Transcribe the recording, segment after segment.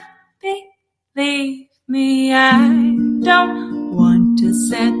leave me. I don't want to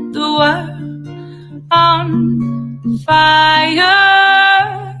set the world on fire.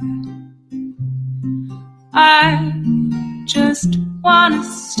 I just want to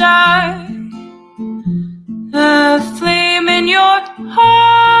start a flame in your heart.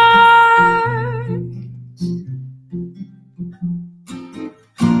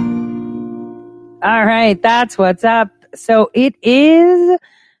 All right, that's what's up. So it is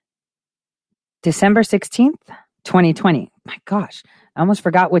December 16th, 2020. My gosh, I almost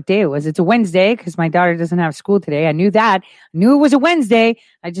forgot what day it was. It's a Wednesday because my daughter doesn't have school today. I knew that. I knew it was a Wednesday.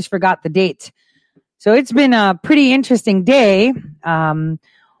 I just forgot the date. So it's been a pretty interesting day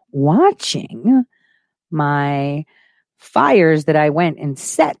watching my fires that I went and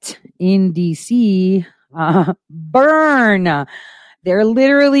set in DC burn. They're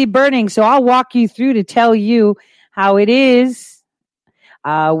literally burning. So I'll walk you through to tell you how it is.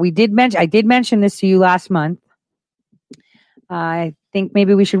 I did mention this to you last month. I think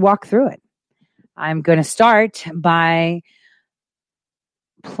maybe we should walk through it. I'm going to start by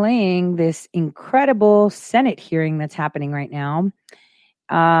playing this incredible Senate hearing that's happening right now.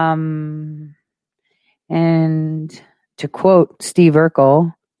 And to quote Steve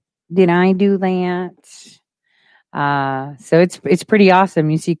Urkel, did I do that? So it's pretty awesome.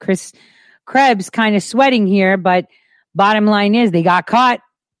 You see Chris Krebs kind of sweating here, but bottom line is they got caught.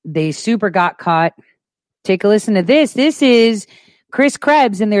 They super got caught. Take a listen to this. This is Chris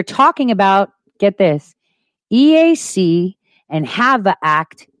Krebs, and they're talking about, get this, EAC and HAVA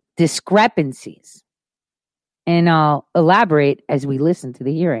Act discrepancies. And I'll elaborate as we listen to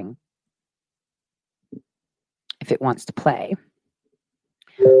the hearing, if it wants to play.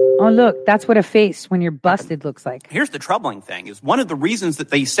 Oh, look, that's what a face when you're busted looks like. Here's the troubling thing, is one of the reasons that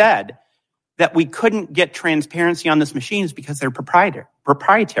they said that we couldn't get transparency on this machine is because they're proprietary.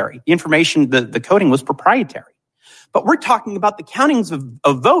 The information, the coding was proprietary. But we're talking about the countings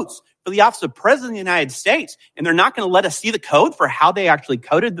of votes for the office of President of the United States, and they're not going to let us see the code for how they actually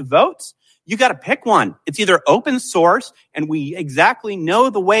coded the votes. You got to pick one. It's either open source, and we exactly know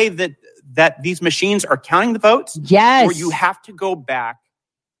the way that these machines are counting the votes. Yes. Or you have to go back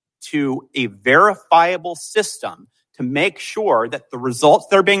to a verifiable system to make sure that the results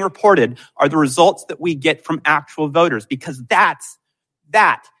that are being reported are the results that we get from actual voters, because that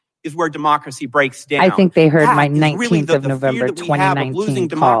is where democracy breaks down. I think they heard that my 19th really of November 2019 losing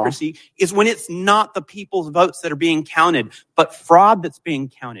call. democracy is when it's not the people's votes that are being counted, but fraud that's being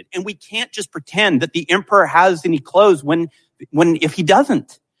counted. And we can't just pretend that the emperor has any clothes if he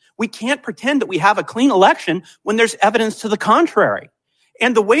doesn't. We can't pretend that we have a clean election when there's evidence to the contrary.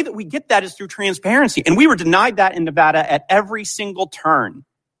 And the way that we get that is through transparency. And we were denied that in Nevada at every single turn.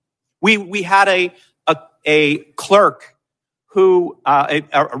 We had a clerk who, a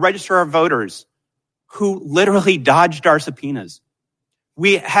registrar of voters, who literally dodged our subpoenas.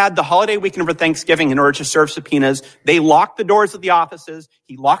 We had the holiday weekend over Thanksgiving in order to serve subpoenas. They locked the doors of the offices.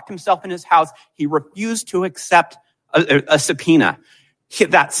 He locked himself in his house. He refused to accept a subpoena.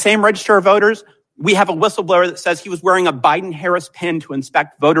 That same registrar of voters, we have a whistleblower that says he was wearing a Biden-Harris pin to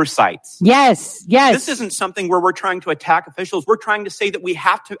inspect voter sites. Yes. This isn't something where we're trying to attack officials. We're trying to say that we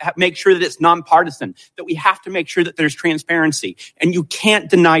have to make sure that it's nonpartisan, that we have to make sure that there's transparency. And you can't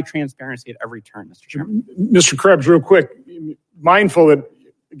deny transparency at every turn, Mr. Chairman. Mr. Krebs, real quick, mindful that,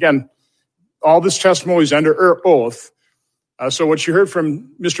 again, all this testimony is under oath. So what you heard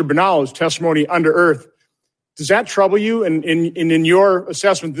from Mr. Bonallo's testimony under oath, does that trouble you? And in your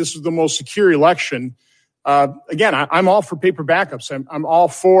assessment, this is the most secure election. Again, I'm all for paper backups. I'm all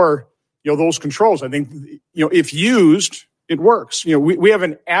for those controls. I think if used, it works. We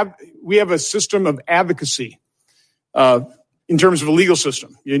have a system of advocacy in terms of a legal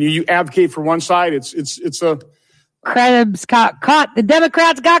system. You advocate for one side. It's a Krebs got caught. The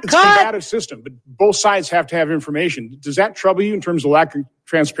Democrats got it's caught. It's a combative system, but both sides have to have information. Does that trouble you in terms of lack of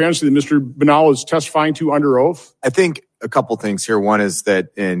transparency that Mr. Bonallo is testifying to under oath? I think a couple things here. One is that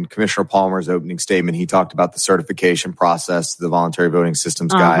in Commissioner Palmer's opening statement, he talked about the certification process, the voluntary voting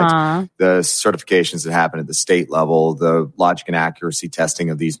systems guide, the certifications that happen at the state level, the logic and accuracy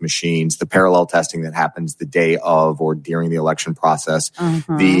testing of these machines, the parallel testing that happens the day of or during the election process,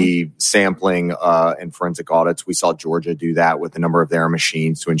 the sampling and forensic audits. We saw Georgia do that with a number of their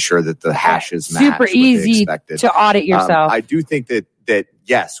machines to ensure that the hashes match super easy to audit yourself. I do think that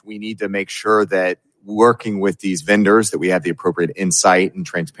yes, we need to make sure that working with these vendors that we have the appropriate insight and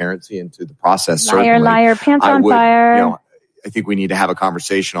transparency into the process. Liar, pants on fire. I think we need to have a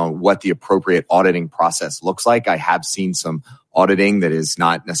conversation on what the appropriate auditing process looks like. I have seen some auditing that is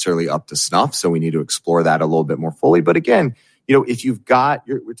not necessarily up to snuff, so we need to explore that a little bit more fully. But again, if you've got,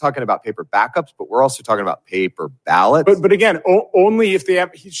 we're talking about paper backups, but we're also talking about paper ballots. But again, only if they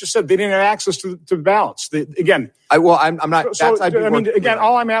have. He just said they didn't have access to ballots. I'm not.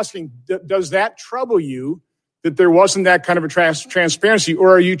 All I'm asking, does that trouble you that there wasn't that kind of a transparency,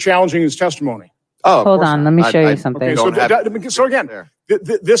 or are you challenging his testimony? Oh, hold on. Let me show you something. Okay, so again,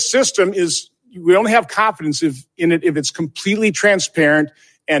 this system is. We only have confidence in it if it's completely transparent.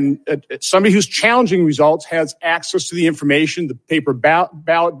 And somebody who's challenging results has access to the information. The paper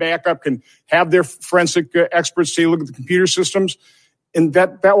ballot backup can have their forensic experts take a look at the computer systems. And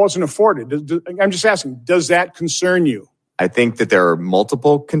that wasn't afforded. I'm just asking, does that concern you? I think that there are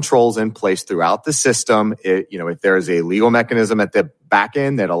multiple controls in place throughout the system. If there is a legal mechanism at the back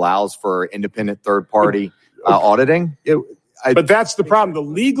end that allows for independent third-party auditing, but that's the problem. The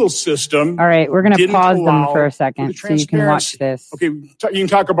legal system. All right, we're going to pause them for a second so you can watch this. Okay, you can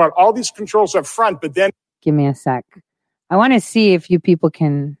talk about all these controls up front, but then. Give me a sec. I want to see if you people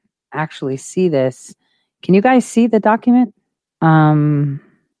can actually see this. Can you guys see the document? All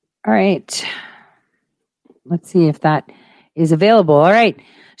right. Let's see if that is available. All right.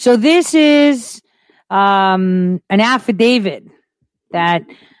 So this is an affidavit that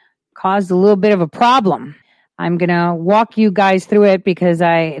caused a little bit of a problem. I'm going to walk you guys through it because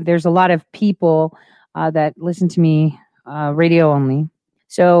there's a lot of people that listen to me radio only.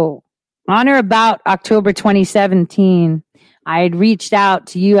 So on or about October 2017, I had reached out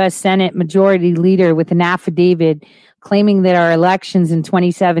to U.S. Senate Majority Leader with an affidavit claiming that our elections in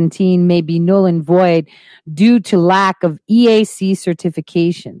 2017 may be null and void due to lack of EAC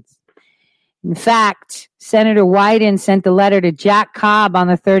certifications. In fact, Senator Wyden sent a letter to Jack Cobb on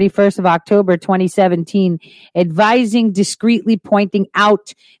the 31st of October 2017, advising, discreetly pointing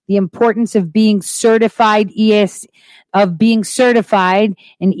out the importance of being certified and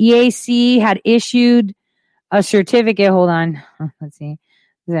EAC had issued a certificate. Hold on. Let's see.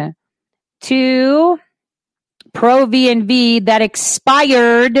 To Pro V&V that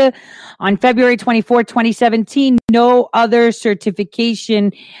expired on February 24, 2017. No other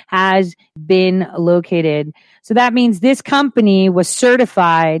certification has been located. So that means this company was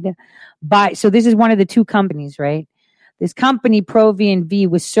certified so this is one of the two companies, right? This company, Pro V&V,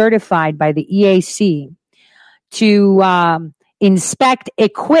 was certified by the EAC to inspect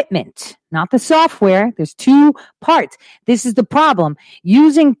equipment, not the software. There's two parts. This is the problem.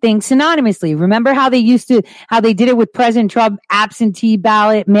 Using things synonymously. Remember how they did it with President Trump, absentee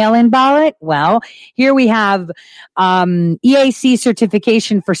ballot, mail-in ballot? Well, here we have EAC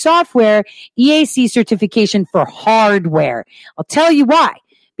certification for software, EAC certification for hardware. I'll tell you why.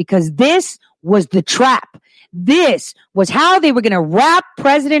 Because this was the trap. This was how they were going to wrap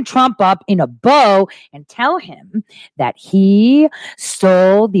President Trump up in a bow and tell him that he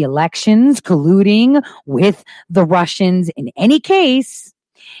stole the elections, colluding with the Russians. In any case,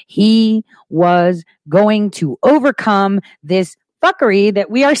 he was going to overcome this fuckery that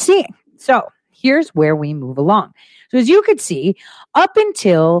we are seeing. So here's where we move along. So as you could see, up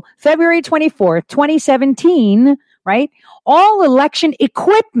until February 24th, 2017, right, all election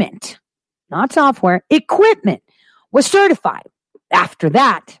equipment, not software, equipment was certified. After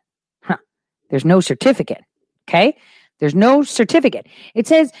that, there's no certificate. Okay? There's no certificate. It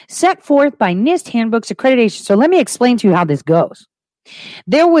says set forth by NIST handbooks accreditation. So let me explain to you how this goes.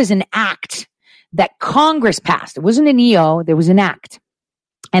 There was an act that Congress passed. It wasn't an EO. There was an act.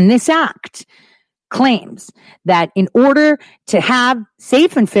 And this act claims that in order to have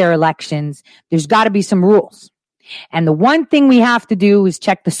safe and fair elections, there's got to be some rules. And the one thing we have to do is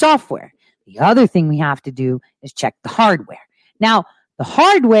check the software. The other thing we have to do is check the hardware. Now, the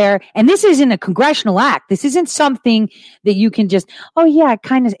hardware, and this isn't a congressional act. This isn't something that you can just,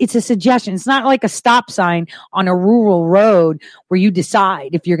 it's a suggestion. It's not like a stop sign on a rural road where you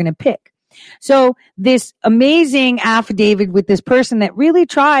decide if you're going to pick. So this amazing affidavit with this person that really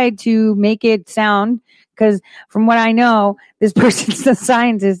tried to make it sound, because from what I know, this person's a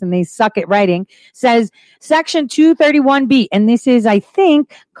scientist and they suck at writing, says Section 231B, and this is, I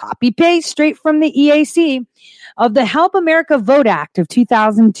think, copy paste straight from the EAC of the Help America Vote Act of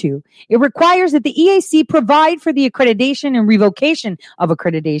 2002. It requires that the EAC provide for the accreditation and revocation of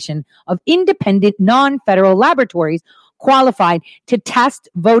accreditation of independent non-federal laboratories qualified to test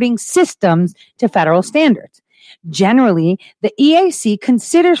voting systems to federal standards. Generally, the EAC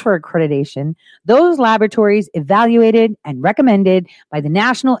considers for accreditation those laboratories evaluated and recommended by the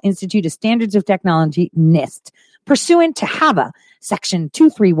National Institute of Standards of Technology, NIST, pursuant to HAVA, Section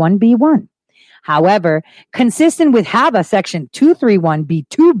 231B1. However, consistent with HAVA Section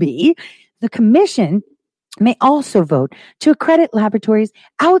 231B2B, the Commission may also vote to accredit laboratories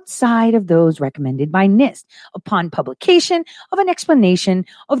outside of those recommended by NIST upon publication of an explanation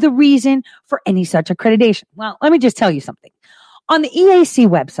of the reason for any such accreditation. Well, let me just tell you something. On the EAC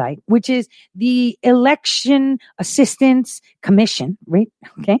website, which is the Election Assistance Commission, right?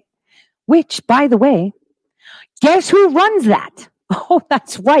 Okay. Which, by the way, guess who runs that? Oh,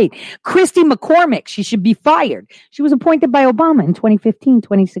 that's right. Christy McCormick. She should be fired. She was appointed by Obama in 2015,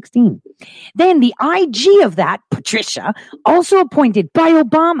 2016. Then the IG of that, Patricia, also appointed by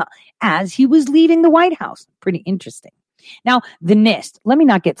Obama as he was leaving the White House. Pretty interesting. Now, the NIST, let me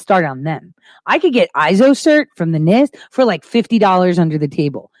not get started on them. I could get ISO cert from the NIST for like $50 under the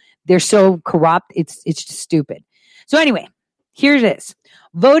table. They're so corrupt. It's just stupid. So anyway, here's this.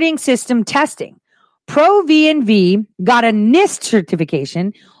 Voting system testing. Pro V&V got a NIST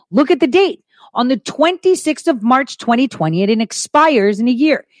certification. Look at the date. On the 26th of March, 2020, and it expires in a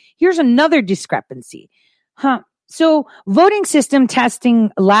year. Here's another discrepancy. So voting system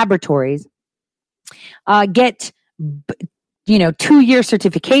testing laboratories get 2-year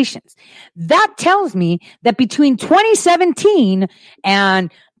certifications. That tells me that between 2017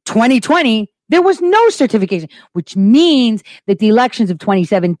 and 2020, there was no certification, which means that the elections of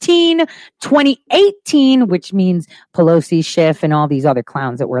 2017, 2018, which means Pelosi, Schiff, and all these other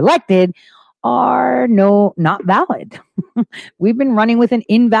clowns that were elected, are not valid. We've been running with an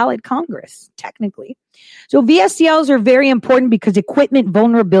invalid Congress, technically. So VSTLs are very important because equipment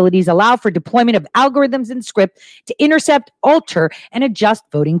vulnerabilities allow for deployment of algorithms and script to intercept, alter, and adjust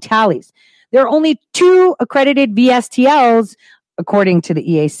voting tallies. There are only 2 accredited VSTLs according to the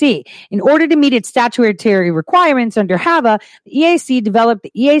EAC. In order to meet its statutory requirements under HAVA, the EAC developed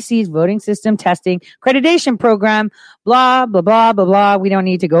the EAC's voting system testing accreditation program, blah, blah, blah, blah, blah. We don't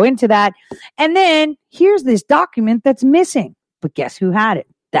need to go into that. And then here's this document that's missing. But guess who had it?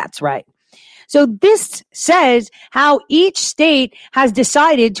 That's right. So this says how each state has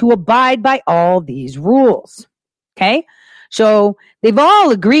decided to abide by all these rules. Okay? So they've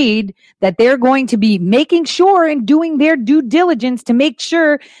all agreed that they're going to be making sure and doing their due diligence to make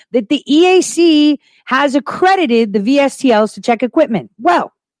sure that the EAC has accredited the VSTLs to check equipment.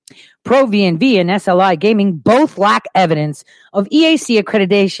 Well, Pro V&V and SLI Gaming both lack evidence of EAC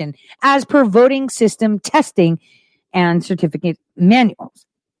accreditation as per voting system testing and certificate manuals.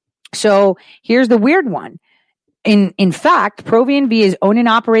 So here's the weird one. In fact, Pro V&V is owned and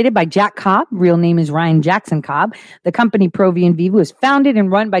operated by Jack Cobb. Real name is Ryan Jackson Cobb. The company Pro V&V was founded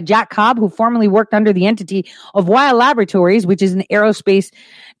and run by Jack Cobb, who formerly worked under the entity of Weil Laboratories, which is an aerospace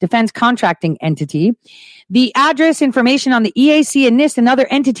defense contracting entity. The address information on the EAC and NIST and other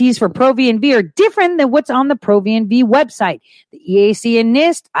entities for Pro V&V are different than what's on the Pro V&V website. The EAC and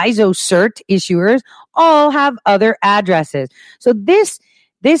NIST ISO cert issuers all have other addresses. So this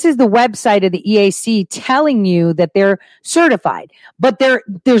is the website of the EAC telling you that they're certified, but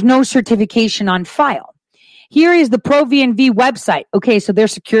there's no certification on file. Here is the Pro V&V website. Okay, so they're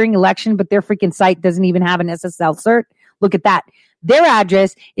securing election, but their freaking site doesn't even have an SSL cert. Look at that. Their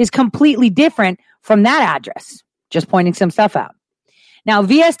address is completely different from that address. Just pointing some stuff out. Now,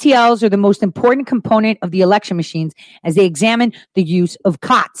 VSTLs are the most important component of the election machines as they examine the use of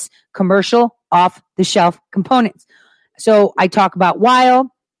COTS, commercial off-the-shelf components. So I talk about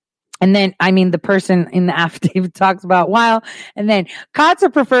Weil, and then, the person in the affidavit talks about Weil, and then COTS are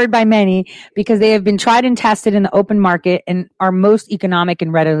preferred by many because they have been tried and tested in the open market and are most economic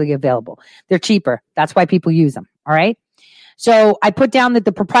and readily available. They're cheaper. That's why people use them. All right. So I put down that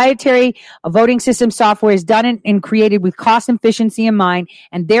the proprietary voting system software is done and created with cost efficiency in mind,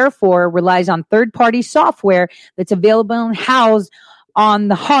 and therefore relies on third-party software that's available and housed on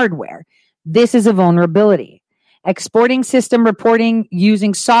the hardware. This is a vulnerability. Exporting system reporting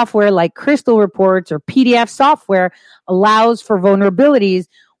using software like Crystal Reports or PDF software allows for vulnerabilities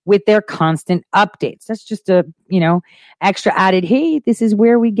with their constant updates. That's just a, extra added, hey, this is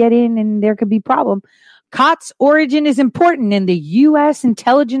where we get in and there could be problem. COTS origin is important, and the U.S.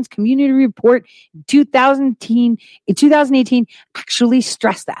 Intelligence Community Report in 2018 actually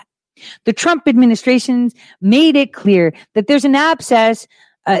stressed that. The Trump administration's made it clear that there's an absence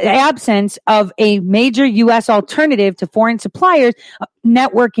of a major U.S. alternative to foreign suppliers of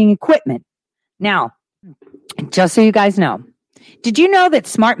networking equipment. Now, just so you guys know, did you know that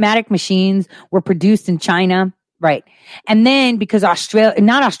Smartmatic machines were produced in China? Right. And then because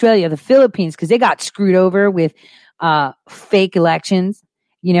the Philippines, because they got screwed over with fake elections,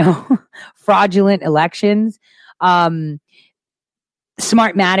 fraudulent elections.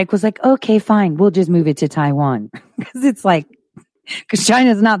 Smartmatic was like, okay, fine, we'll just move it to Taiwan. Because because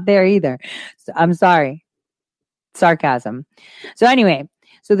China's not there either. So, I'm sorry. Sarcasm. So anyway,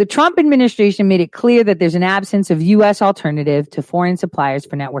 So the Trump administration made it clear that there's an absence of U.S. alternative to foreign suppliers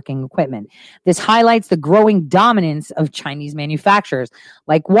for networking equipment. This highlights the growing dominance of Chinese manufacturers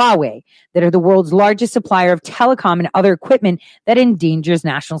like Huawei that are the world's largest supplier of telecom and other equipment that endangers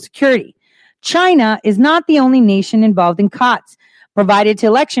national security. China is not the only nation involved in COTS provided to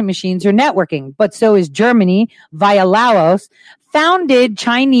election machines or networking, but so is Germany via Laos, founded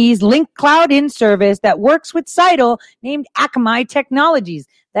Chinese linked cloud-in service that works with Seidel named Akamai Technologies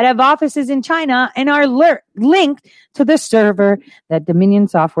that have offices in China and are linked to the server that Dominion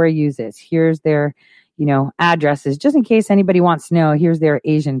Software uses. Here's their, addresses. Just in case anybody wants to know, here's their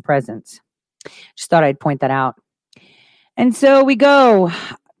Asian presence. Just thought I'd point that out. And so we go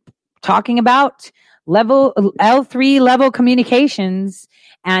talking about L3 level communications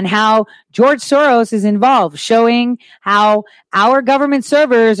and how George Soros is involved, showing how our government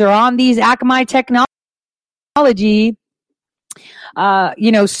servers are on these Akamai technology,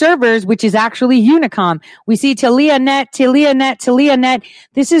 servers, which is actually Unicom. We see TeliaNet.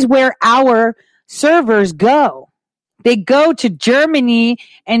 This is where our servers go. They go to Germany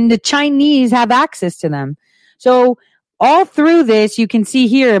and the Chinese have access to them. So all through this, you can see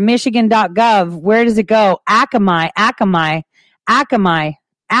here, Michigan.gov. Where does it go? Akamai.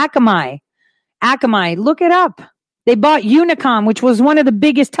 Look it up. They bought Unicom, which was one of the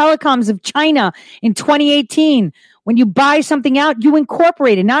biggest telecoms of China in 2018. When you buy something out, you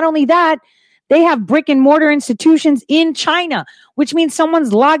incorporate it. Not only that, they have brick and mortar institutions in China, which means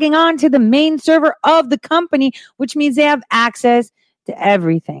someone's logging on to the main server of the company, which means they have access to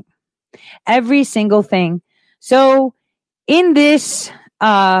everything, every single thing. So in this,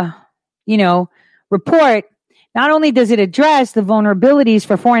 report, not only does it address the vulnerabilities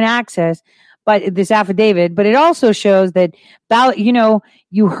for foreign access, but this affidavit, but it also shows that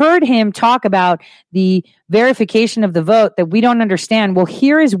you heard him talk about the verification of the vote that we don't understand. Well,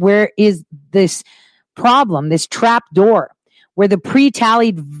 here is where is this problem, this trap door, where the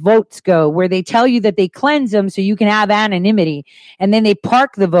pre-tallied votes go, where they tell you that they cleanse them so you can have anonymity, and then they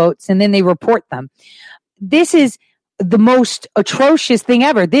park the votes and then they report them. This is the most atrocious thing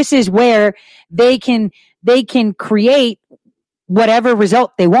ever. This is where they can create whatever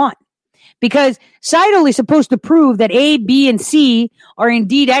result they want. Because Seidel is supposed to prove that A, B, and C are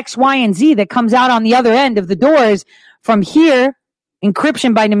indeed X, Y, and Z that comes out on the other end of the doors from here,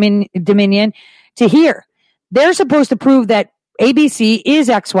 encryption by Dominion, to here. They're supposed to prove that ABC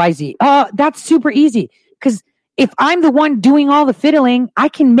is X, Y, Z. That's super easy. Because if I'm the one doing all the fiddling, I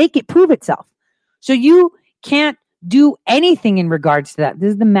can make it prove itself. So you can't do anything in regards to that.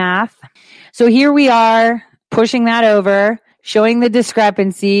 This is the math. So here we are pushing that over, showing the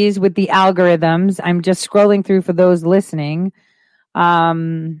discrepancies with the algorithms. I'm just scrolling through for those listening.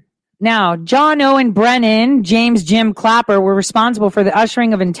 Now, John Owen Brennan, James Jim Clapper were responsible for the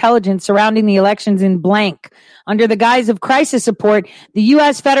ushering of intelligence surrounding the elections in blank. Under the guise of crisis support, the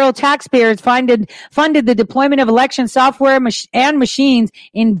U.S. federal taxpayers funded the deployment of election software and machines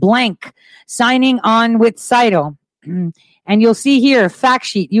in blank, signing on with Seidel. And you'll see here, fact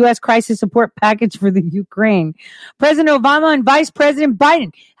sheet, U.S. crisis support package for the Ukraine. President Obama and Vice President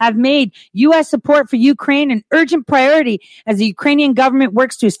Biden have made U.S. support for Ukraine an urgent priority as the Ukrainian government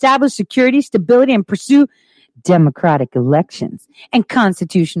works to establish security, stability, and pursue democratic elections and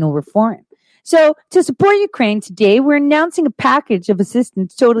constitutional reform. So to support Ukraine today, we're announcing a package of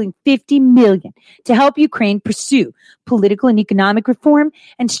assistance totaling $50 million to help Ukraine pursue political and economic reform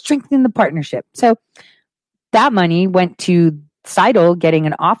and strengthen the partnership. So that money went to Seidel getting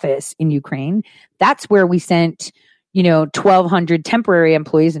an office in Ukraine. That's where we sent, 1,200 temporary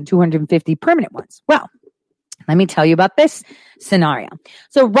employees and 250 permanent ones. Well, let me tell you about this scenario.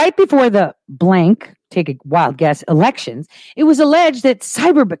 So right before the blank, take a wild guess, elections, it was alleged that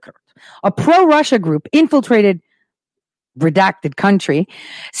Cyberbekert, a pro-Russia group, infiltrated redacted country,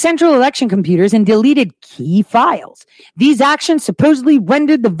 central election computers, and deleted key files. These actions supposedly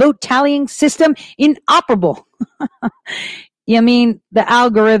rendered the vote tallying system inoperable. You mean the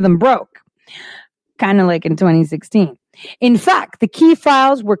algorithm broke? Kind of like in 2016. In fact, the key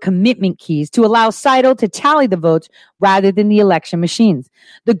files were commitment keys to allow Seidel to tally the votes rather than the election machines.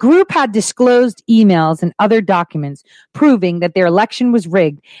 The group had disclosed emails and other documents proving that their election was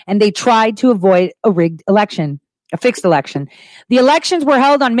rigged, and they tried to avoid a fixed election. The elections were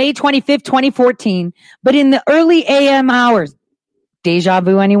held on May 25th, 2014, but in the early AM hours, deja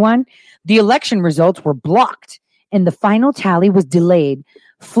vu anyone? The election results were blocked and the final tally was delayed,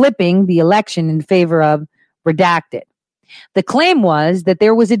 flipping the election in favor of redacted. The claim was that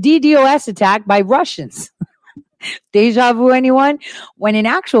there was a DDoS attack by Russians. Deja vu, anyone? When in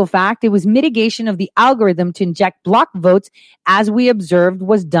actual fact, it was mitigation of the algorithm to inject block votes, as we observed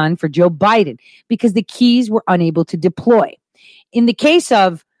was done for Joe Biden, because the keys were unable to deploy. In the case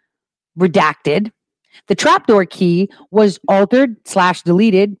of redacted, the trapdoor key was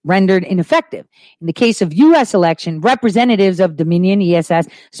altered/deleted, rendered ineffective. In the case of U.S. election, representatives of Dominion, ESS,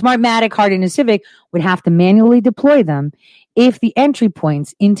 Smartmatic, Hardin, and Civic would have to manually deploy them if the entry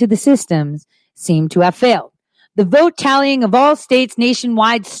points into the systems seemed to have failed. The vote tallying of all states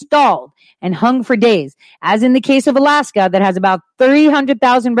nationwide stalled and hung for days, as in the case of Alaska that has about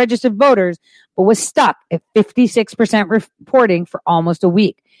 300,000 registered voters, but was stuck at 56% reporting for almost a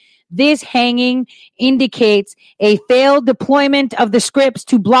week. This hanging indicates a failed deployment of the scripts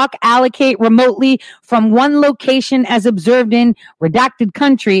to block allocate remotely from one location as observed in redacted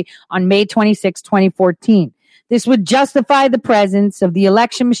country on May 26, 2014. This would justify the presence of the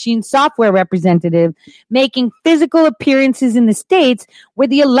election machine software representative making physical appearances in the states where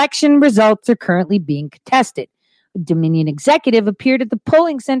the election results are currently being contested. A Dominion executive appeared at the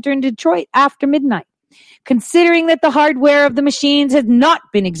polling center in Detroit after midnight. Considering that the hardware of the machines has not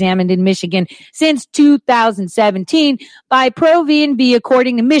been examined in Michigan since 2017 by ProV&V,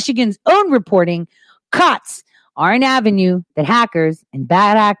 according to Michigan's own reporting, COTS are an avenue that hackers and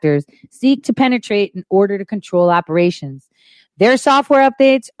bad actors seek to penetrate in order to control operations. Their software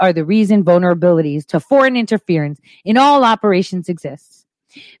updates are the reason vulnerabilities to foreign interference in all operations exist.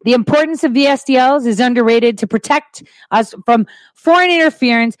 The importance of VSDLs is underrated to protect us from foreign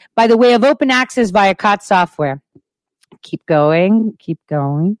interference by the way of open access via COTS software. Keep going.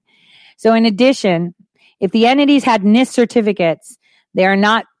 So in addition, if the entities had NIST certificates, they are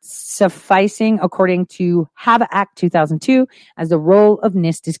not sufficing according to HAVA Act 2002, as the role of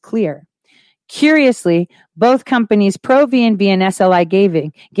NIST is clear. Curiously, both companies, ProV&V and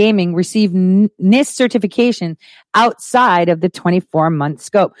SLI Gaming, received NIST certification outside of the 24-month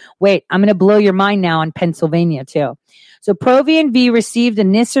scope. Wait, I'm going to blow your mind now on Pennsylvania, too. So ProV&V received a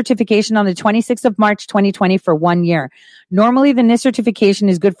NIST certification on the 26th of March, 2020 for 1 year. Normally, the NIST certification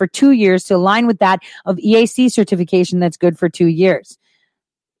is good for 2 years to align with that of EAC certification that's good for 2 years.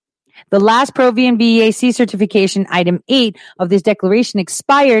 The last ProV&V EAC certification, item 8 of this declaration,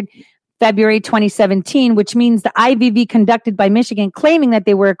 expired February 2017, which means the IVV conducted by Michigan claiming that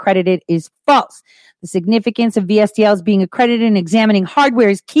they were accredited is false. The significance of VSDLs being accredited and examining hardware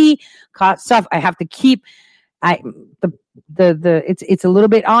is key. Stuff I have to keep. It's a little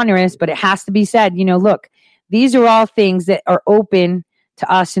bit onerous, but it has to be said. Look, these are all things that are open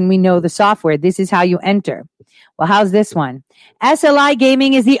to us, and we know the software. This is how you enter. Well, how's this one? SLI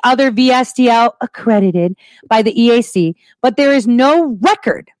Gaming is the other VSDL accredited by the EAC, but there is no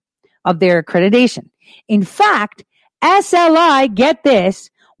record of their accreditation. In fact, SLI, get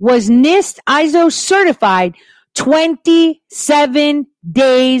this, was NIST ISO certified 27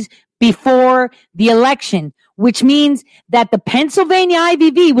 days before the election, which means that the Pennsylvania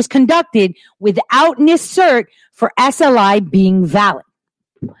IVV was conducted without NIST cert for SLI being valid.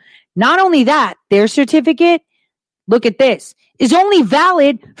 Not only that, their certificate, look at this, is only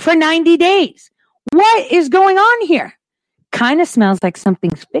valid for 90 days. What is going on here? Kind of smells like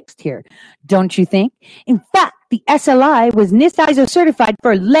something's fixed here, don't you think? In fact, the SLI was NIST ISO certified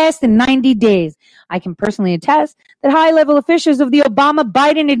for less than 90 days. I can personally attest that high-level officials of the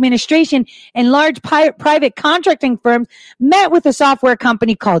Obama-Biden administration and large private contracting firms met with a software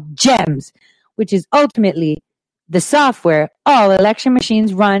company called GEMS, which is ultimately the software all election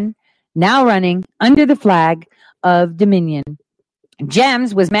machines now running under the flag of Dominion.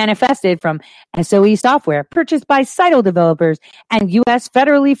 GEMS was manifested from SOE software purchased by Cyto developers and U.S.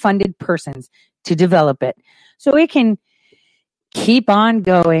 federally funded persons to develop it. So it can keep on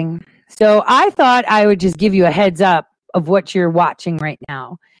going. So I thought I would just give you a heads up of what you're watching right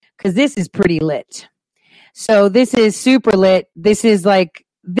now, because this is pretty lit. So this is super lit. This is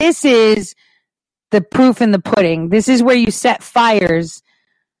the proof in the pudding. This is where you set fires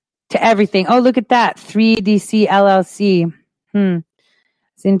to everything. Oh, look at that. 3DC LLC.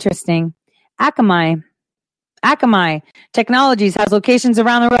 It's interesting. Akamai Technologies has locations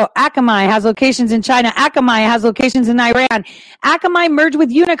around the world. Akamai has locations in China. Akamai has locations in Iran. Akamai merged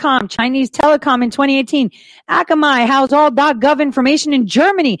with Unicom, Chinese telecom, in 2018. Akamai housed all .gov information in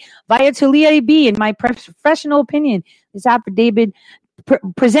Germany via Telia B. In my professional opinion, this affidavit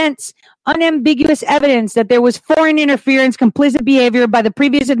presents unambiguous evidence that there was foreign interference, complicit behavior by the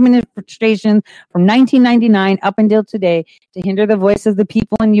previous administration from 1999 up until today to hinder the voice of the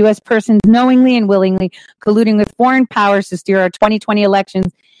people and U.S. persons knowingly and willingly colluding with foreign powers to steer our 2020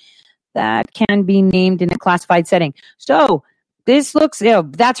 elections that can be named in a classified setting. So this looks,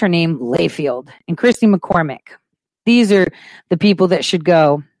 that's her name, Layfield and Christy McCormick. These are the people that should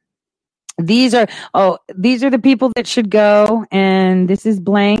go. These are the people that should go. And this is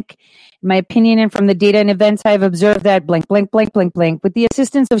blank. In my opinion, and from the data and events, I have observed that blank, blank, blank, blank, blank, with the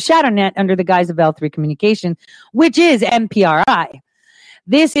assistance of ShadowNet under the guise of L3 Communications, which is MPRI.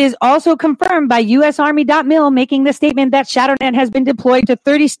 This is also confirmed by USArmy.mil, making the statement that ShadowNet has been deployed to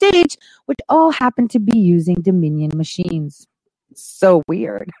 30 states, which all happen to be using Dominion machines. So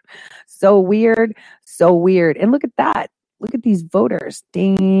weird. So weird. So weird. And look at that. Look at these voters.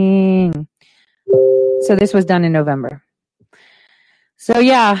 Dang. So this was done in November. So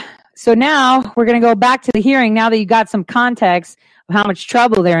yeah. So now we're going to go back to the hearing now that you got some context of how much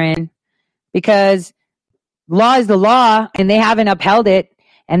trouble they're in, because law is the law and they haven't upheld it,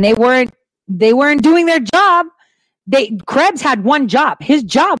 and they weren't doing their job. Krebs had one job. His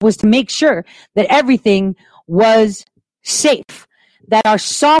job was to make sure that everything was safe, that our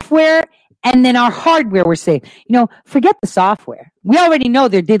software and then our hardware were safe. You know, forget the software. We already know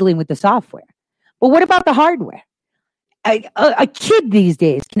they're diddling with the software. But what about the hardware? A kid these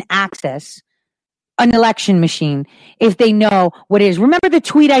days can access an election machine if they know what it is. Remember the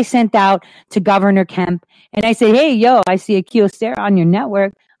tweet I sent out to Governor Kemp? And I said, hey, yo, I see a Kyocera on your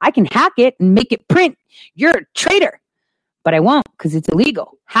network. I can hack it and make it print. You're a traitor. But I won't, because it's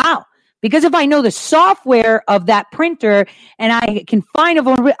illegal. How? Because if I know the software of that printer and I can find a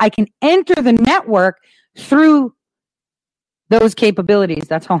vulnerability, I can enter the network through those capabilities.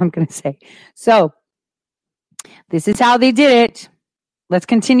 That's all I'm going to say. So this is how they did it. Let's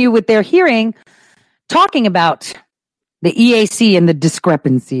continue with their hearing, talking about the EAC and the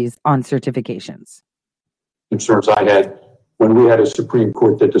discrepancies on certifications. Concerns I had when we had a Supreme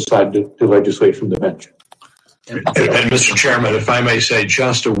Court that decided to legislate from the bench. And Mr. Chairman, if I may say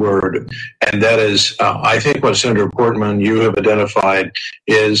just a word, and that is, I think what Senator Portman, you have identified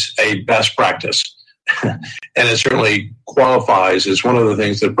is a best practice. And it certainly qualifies as one of the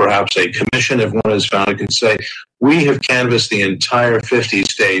things that perhaps a commission, if one is found, can say, we have canvassed the entire 50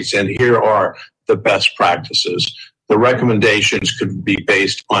 states, and here are the best practices. The recommendations could be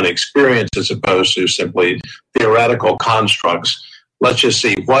based on experience as opposed to simply theoretical constructs. Let's just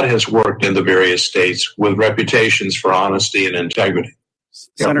see what has worked in the various states with reputations for honesty and integrity.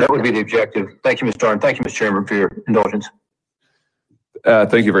 Yeah, that would be the objective. Thank you, Mr. Darn. Thank you, Mr. Chairman, for your indulgence.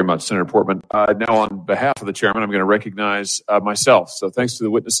 Thank you very much, Senator Portman. Now, on behalf of the chairman, I'm going to recognize myself. So thanks to the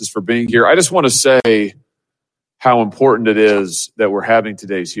witnesses for being here. I just want to say how important it is that we're having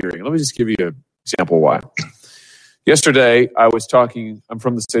today's hearing. Let me just give you an example why. Yesterday, I'm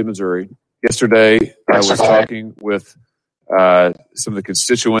from the state of Missouri. Yesterday, I was talking with some of the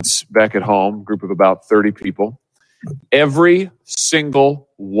constituents back at home, a group of about 30 people. Every single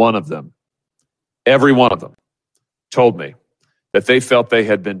one of them told me that they felt they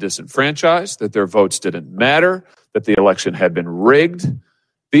had been disenfranchised, that their votes didn't matter, that the election had been rigged.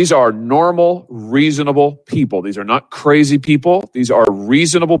 These are normal, reasonable people. These are not crazy people. These are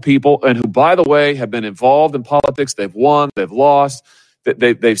reasonable people, and who, by the way, have been involved in politics. They've won, they've lost,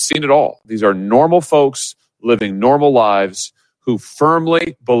 they've seen it all. These are normal folks living normal lives who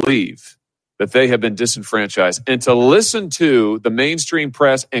firmly believe that they have been disenfranchised. And to listen to the mainstream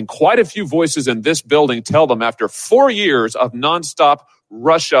press and quite a few voices in this building tell them after 4 years of nonstop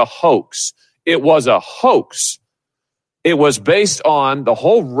Russia hoax, it was a hoax. It was based on, the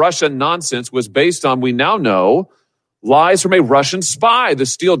whole Russia nonsense was based on, we now know, lies from a Russian spy. The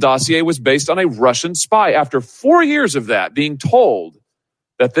Steele dossier was based on a Russian spy. After 4 years of that, being told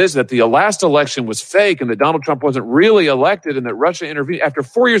that the last election was fake and that Donald Trump wasn't really elected and that Russia intervened. After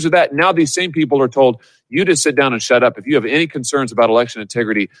 4 years of that, now these same people are told, you just sit down and shut up. If you have any concerns about election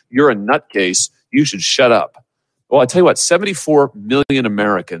integrity, you're a nutcase. You should shut up. Well, I tell you what, 74 million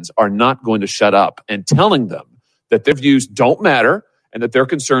Americans are not going to shut up, and telling them that their views don't matter and that their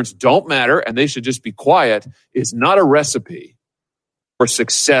concerns don't matter and they should just be quiet is not a recipe for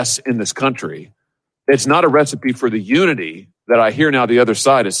success in this country. It's not a recipe for the unity that I hear now the other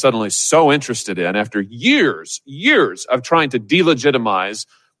side is suddenly so interested in after years of trying to delegitimize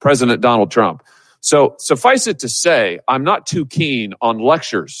President Donald Trump. So suffice it to say, I'm not too keen on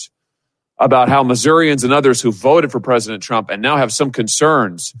lectures about how Missourians and others who voted for President Trump and now have some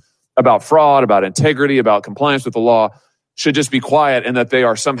concerns about fraud, about integrity, about compliance with the law should just be quiet, and that they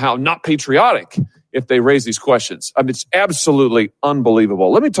are somehow not patriotic if they raise these questions. I mean, it's absolutely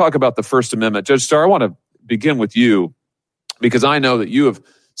unbelievable. Let me talk about the First Amendment. Judge Starr, I want to begin with you, because I know that you have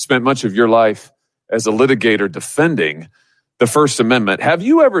spent much of your life as a litigator defending the First Amendment. Have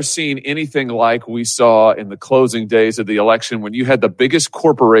you ever seen anything like we saw in the closing days of the election, when you had the biggest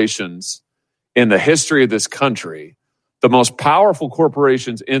corporations in the history of this country, the most powerful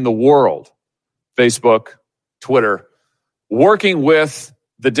corporations in the world, Facebook, Twitter, working with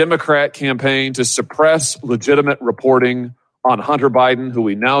the Democrat campaign to suppress legitimate reporting on Hunter Biden, who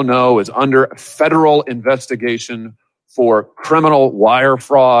we now know is under federal investigation for criminal wire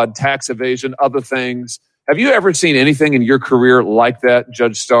fraud, tax evasion, other things. Have you ever seen anything in your career like that,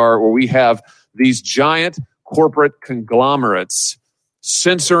 Judge Starr, where we have these giant corporate conglomerates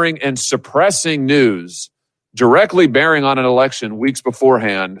censoring and suppressing news directly bearing on an election weeks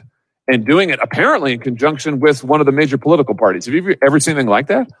beforehand and doing it apparently in conjunction with one of the major political parties? Have you ever seen anything like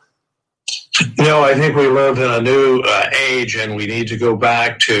that? I think we live in a new age, and we need to go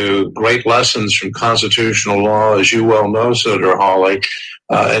back to great lessons from constitutional law, as you well know, Senator Hawley,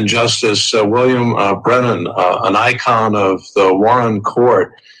 and Justice William Brennan, an icon of the Warren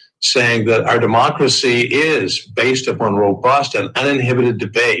Court, saying that our democracy is based upon robust and uninhibited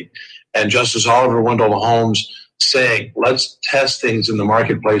debate. And Justice Oliver Wendell Holmes saying, let's test things in the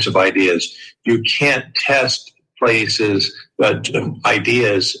marketplace of ideas. You can't test places,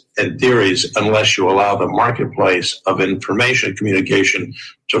 ideas and theories unless you allow the marketplace of information communication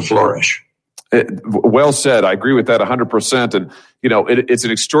to flourish. Well said. I agree with that 100%. And, it's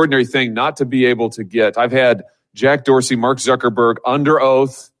an extraordinary thing not to be able to get. I've had Jack Dorsey, Mark Zuckerberg under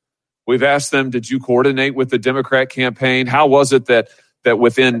oath. We've asked them, did you coordinate with the Democrat campaign? How was it that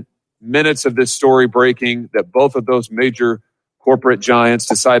within minutes of this story breaking, that both of those major corporate giants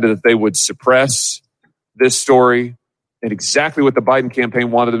decided that they would suppress this story and exactly what the Biden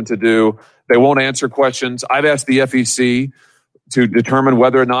campaign wanted them to do? They won't answer questions. I've asked the FEC to determine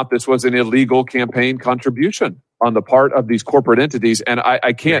whether or not this was an illegal campaign contribution on the part of these corporate entities. And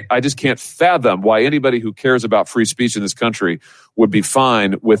I just can't fathom why anybody who cares about free speech in this country would be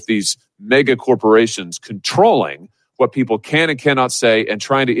fine with these mega corporations controlling what people can and cannot say and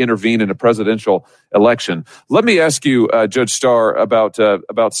trying to intervene in a presidential election. Let me ask you, Judge Starr,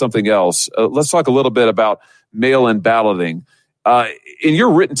 about something else. Let's talk a little bit about mail-in balloting. In your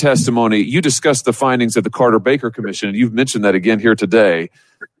written testimony, you discussed the findings of the Carter-Baker Commission, and you've mentioned that again here today.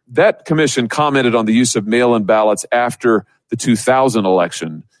 That commission commented on the use of mail-in ballots after the 2000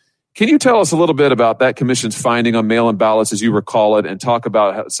 election. Can you tell us a little bit about that commission's finding on mail-in ballots, as you recall it, and talk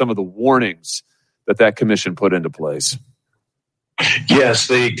about some of the warnings that commission put into place? Yes,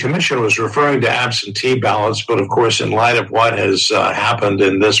 the commission was referring to absentee ballots, but of course, in light of what has happened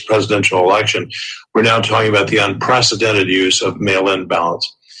in this presidential election, we're now talking about the unprecedented use of mail-in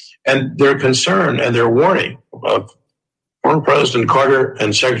ballots. And their concern and their warning of former President Carter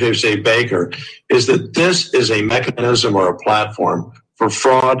and Secretary of State Baker is that this is a mechanism or a platform for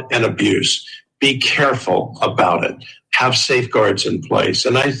fraud and abuse. Be careful about it. Have safeguards in place.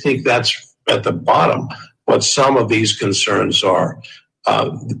 And I think that's at the bottom what some of these concerns are.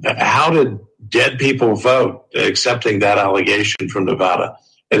 How did dead people vote, accepting that allegation from Nevada?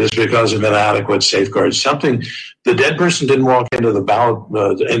 It is because of inadequate safeguards. The dead person didn't walk into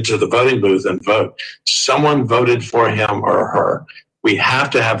the into the voting booth and vote. Someone voted for him or her. We have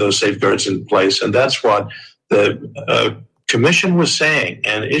to have those safeguards in place, and that's what the commission was saying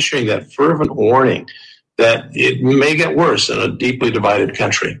and issuing that fervent warning that it may get worse in a deeply divided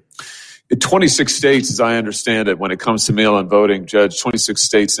country. In 26 states, as I understand it, when it comes to mail-in voting, Judge, 26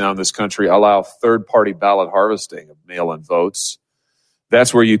 states now in this country allow third-party ballot harvesting of mail-in votes.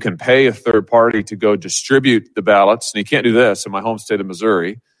 That's where you can pay a third party to go distribute the ballots. And you can't do this in my home state of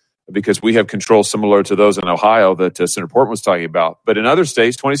Missouri because we have controls similar to those in Ohio that Senator Portman was talking about. But in other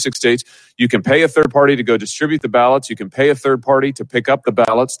states, 26 states, you can pay a third party to go distribute the ballots. You can pay a third party to pick up the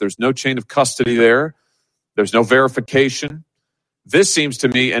ballots. There's no chain of custody there. There's no verification. This seems to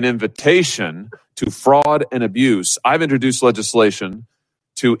me an invitation to fraud and abuse. I've introduced legislation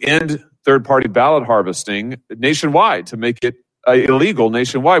to end third-party ballot harvesting nationwide, to make it illegal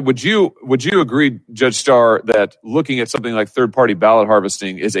nationwide. Would you agree, Judge Starr, that looking at something like third-party ballot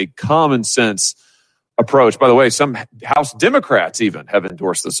harvesting is a common sense approach? By the way, some House Democrats even have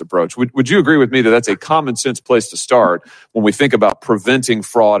endorsed this approach. Would you agree with me that that's a common sense place to start when we think about preventing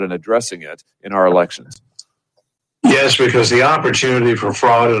fraud and addressing it in our elections? Yes, because the opportunity for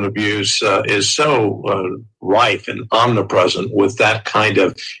fraud and abuse is so rife and omnipresent with that kind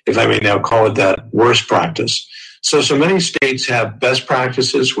of, if I may now call it that, worst practice. So many states have best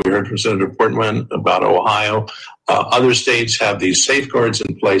practices. We heard from Senator Portman about Ohio. Other states have these safeguards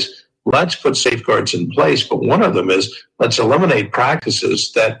in place. Let's put safeguards in place, but one of them is let's eliminate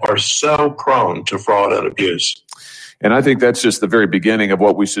practices that are so prone to fraud and abuse. And I think that's just the very beginning of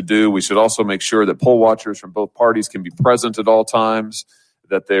what we should do. We should also make sure that poll watchers from both parties can be present at all times,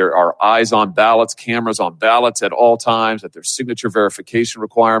 that there are eyes on ballots, cameras on ballots at all times, that there's signature verification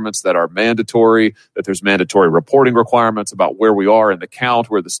requirements that are mandatory, that there's mandatory reporting requirements about where we are in the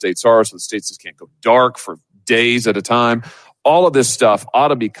count, where the states are, so the states just can't go dark for days at a time. All of this stuff ought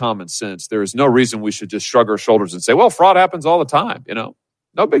to be common sense. There is no reason we should just shrug our shoulders and say, well, fraud happens all the time.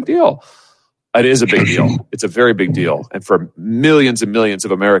 No big deal. It is a big deal. It's a very big deal. And for millions and millions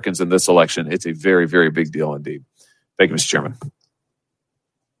of Americans in this election, it's a very, very big deal indeed. Thank you, Mr. Chairman.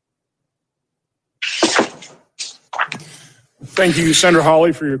 Thank you, Senator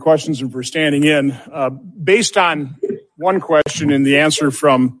Hawley, for your questions and for standing in. Based on one question and the answer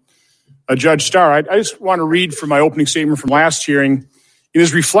from Judge Starr, I just want to read from my opening statement from last hearing. In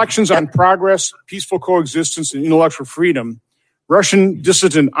his reflections on progress, peaceful coexistence, and intellectual freedom, Russian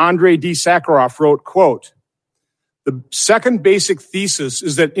dissident Andrei D. Sakharov wrote, quote, "The second basic thesis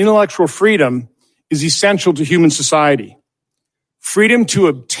is that intellectual freedom is essential to human society. Freedom to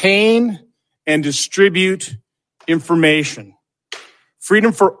obtain and distribute information,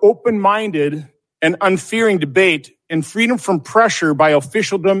 freedom for open-minded and unfearing debate, and freedom from pressure by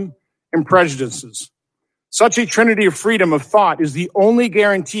officialdom and prejudices. Such a trinity of freedom of thought is the only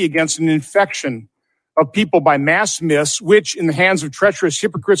guarantee against an infection of people by mass myths, which, in the hands of treacherous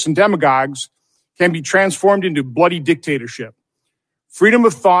hypocrites and demagogues, can be transformed into bloody dictatorship. Freedom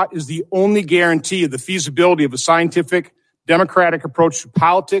of thought is the only guarantee of the feasibility of a scientific, democratic approach to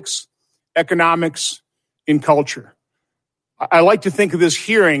politics, economics, and culture." I like to think of this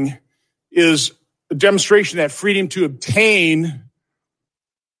hearing as a demonstration that freedom to obtain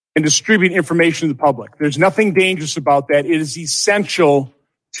and distribute information to the public. There's nothing dangerous about that. It is essential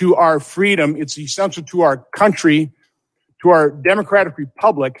to our freedom. It's essential to our country, to our democratic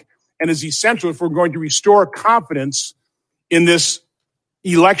republic, and is essential if we're going to restore confidence in this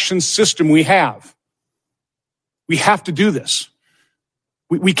election system we have. We have to do this.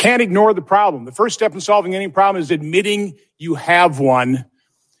 We can't ignore the problem. The first step in solving any problem is admitting you have one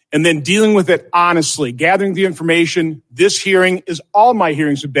and then dealing with it honestly, gathering the information. This hearing, as all my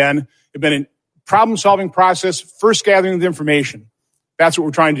hearings have been a problem-solving process, first gathering the information. That's what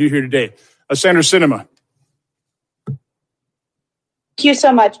we're trying to do here today. Senator Sinema. Thank you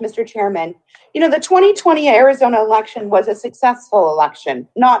so much, Mr. Chairman. The 2020 Arizona election was a successful election,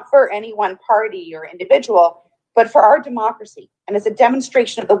 not for any one party or individual, but for our democracy, and as a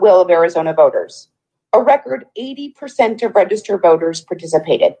demonstration of the will of Arizona voters. A record 80% of registered voters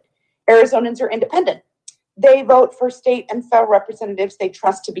participated. Arizonans are independent. They vote for state and federal representatives they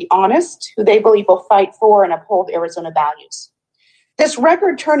trust to be honest, who they believe will fight for and uphold Arizona values. This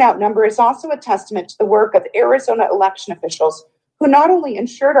record turnout number is also a testament to the work of Arizona election officials who not only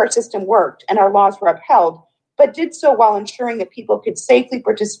ensured our system worked and our laws were upheld, but did so while ensuring that people could safely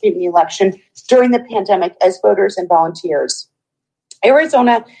participate in the election during the pandemic as voters and volunteers.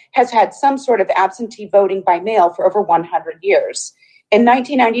 Arizona has had some sort of absentee voting by mail for over 100 years. In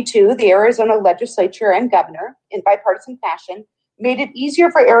 1992, the Arizona legislature and governor, in bipartisan fashion, made it easier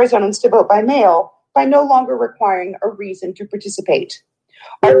for Arizonans to vote by mail by no longer requiring a reason to participate.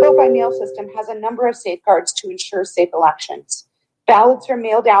 Our vote by mail system has a number of safeguards to ensure safe elections. Ballots are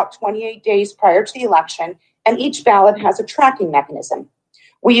mailed out 28 days prior to the election, and each ballot has a tracking mechanism.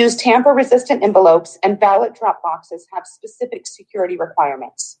 We use tamper-resistant envelopes, and ballot drop boxes have specific security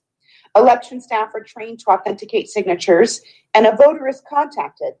requirements. Election staff are trained to authenticate signatures, and a voter is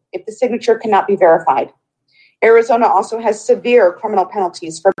contacted if the signature cannot be verified. Arizona also has severe criminal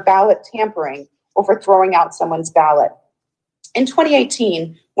penalties for ballot tampering or for throwing out someone's ballot. In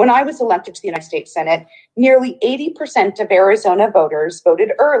 2018, when I was elected to the United States Senate, nearly 80% of Arizona voters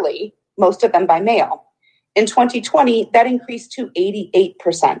voted early, most of them by mail. In 2020, that increased to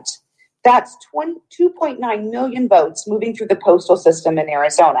 88%. That's 2.9 million votes moving through the postal system in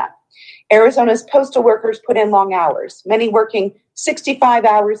Arizona. Arizona's postal workers put in long hours, many working 65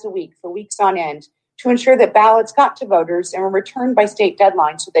 hours a week for weeks on end to ensure that ballots got to voters and were returned by state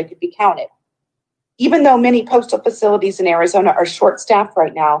deadlines so they could be counted. Even though many postal facilities in Arizona are short-staffed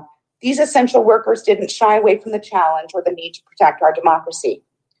right now, these essential workers didn't shy away from the challenge or the need to protect our democracy.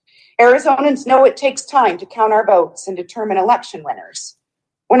 Arizonans know it takes time to count our votes and determine election winners.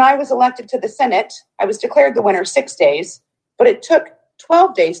 When I was elected to the Senate, I was declared the winner 6 days, but it took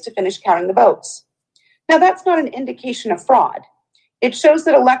 12 days to finish counting the votes. Now, that's not an indication of fraud. It shows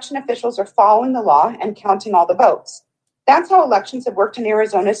that election officials are following the law and counting all the votes. That's how elections have worked in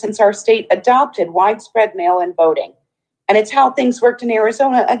Arizona since our state adopted widespread mail-in voting. And it's how things worked in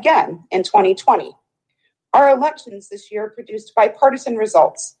Arizona again in 2020. Our elections this year produced bipartisan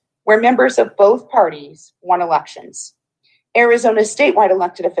results where members of both parties won elections. Arizona's statewide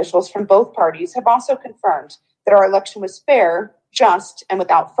elected officials from both parties have also confirmed that our election was fair, just, and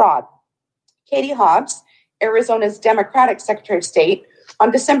without fraud. Katie Hobbs, Arizona's Democratic Secretary of State, on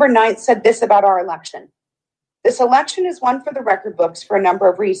December 9th said this about our election. This election is one for the record books for a number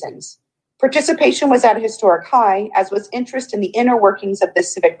of reasons. Participation was at a historic high, as was interest in the inner workings of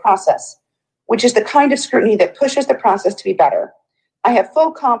this civic process, which is the kind of scrutiny that pushes the process to be better. I have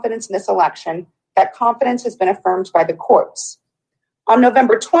full confidence in this election. That confidence has been affirmed by the courts. On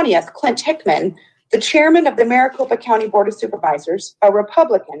November 20th, Clint Hickman, the chairman of the Maricopa County Board of Supervisors, a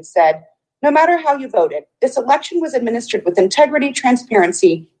Republican, said, "No matter how you voted, this election was administered with integrity,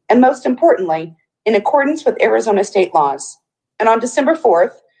 transparency, and most importantly, in accordance with Arizona state laws." And on December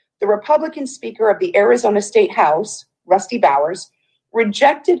 4th, the Republican Speaker of the Arizona State House, Rusty Bowers,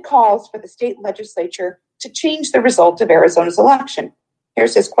 rejected calls for the state legislature to change the result of Arizona's election.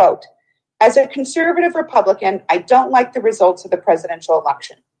 Here's his quote: "As a conservative Republican, I don't like the results of the presidential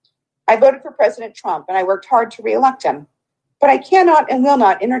election. I voted for President Trump and I worked hard to re-elect him. But I cannot and will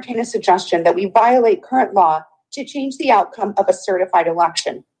not entertain a suggestion that we violate current law to change the outcome of a certified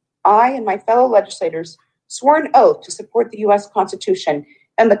election. I and my fellow legislators swore an oath to support the U.S. Constitution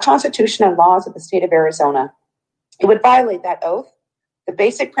and the Constitution and laws of the state of Arizona. It would violate that oath, the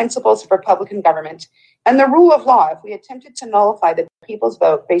basic principles of Republican government, and the rule of law if we attempted to nullify the people's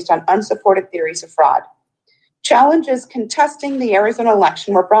vote based on unsupported theories of fraud. Challenges contesting the Arizona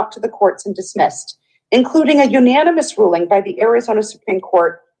election were brought to the courts and dismissed, including a unanimous ruling by the Arizona Supreme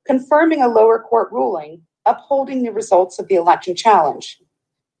Court confirming a lower court ruling upholding the results of the election challenge.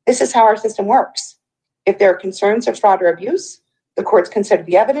 This is how our system works. If there are concerns of fraud or abuse, the courts consider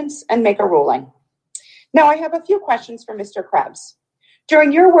the evidence and make a ruling." Now, I have a few questions for Mr. Krebs.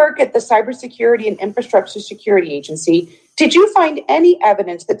 During your work at the Cybersecurity and Infrastructure Security Agency, did you find any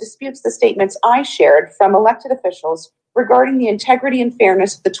evidence that disputes the statements I shared from elected officials regarding the integrity and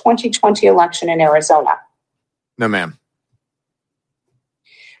fairness of the 2020 election in Arizona? No, ma'am.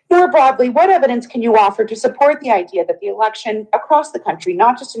 More broadly, what evidence can you offer to support the idea that the election across the country,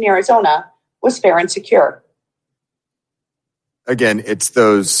 not just in Arizona, was fair and secure? Again, it's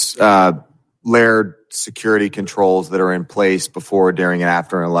those layered security controls that are in place before, during, and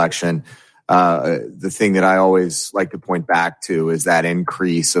after an election. The thing that I always like to point back to is that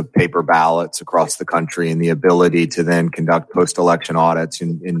increase of paper ballots across the country and the ability to then conduct post-election audits.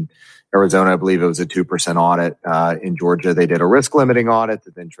 In Arizona, I believe it was a 2% audit. In Georgia, they did a risk limiting audit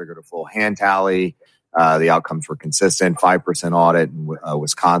that then triggered a full hand tally. The outcomes were consistent, 5% audit in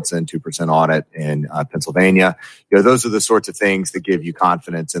Wisconsin, 2% audit in Pennsylvania. Those are the sorts of things that give you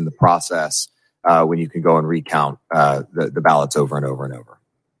confidence in the process when you can go and recount the ballots over and over and over.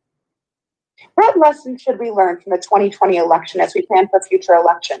 What lessons should we learn from the 2020 election as we plan for future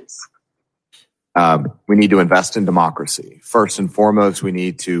elections? We need to invest in democracy. First and foremost, we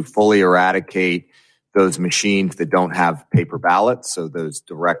need to fully eradicate those machines that don't have paper ballots, so those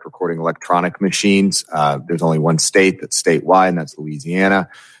direct recording electronic machines. There's only one state that's statewide, and that's Louisiana,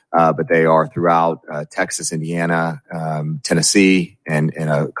 but they are throughout Texas, Indiana, Tennessee, and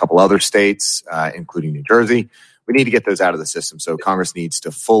a couple other states, including New Jersey. We need to get those out of the system, so Congress needs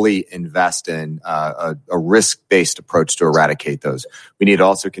to fully invest in a risk-based approach to eradicate those. We need to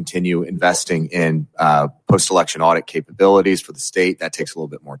also continue investing in post-election audit capabilities for the state. That takes a little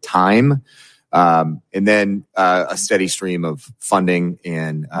bit more time. And then a steady stream of funding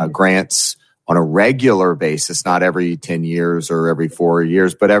and grants on a regular basis, not every 10 years or every 4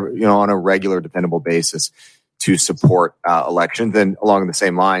 years, but on a regular, dependable basis to support elections. And along the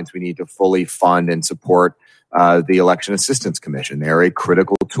same lines, we need to fully fund and support the Election Assistance Commission. They're a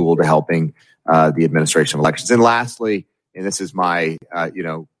critical tool to helping the administration of elections. And lastly, and this is my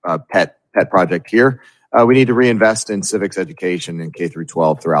pet project here, we need to reinvest in civics education in K through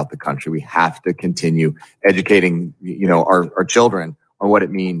 12 throughout the country. We have to continue educating, our children on what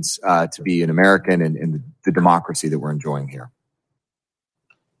it means to be an American and the democracy that we're enjoying here.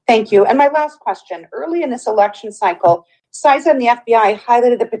 Thank you. And my last question. Early in this election cycle, CISA and the FBI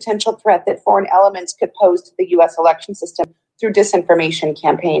highlighted the potential threat that foreign elements could pose to the U.S. election system through disinformation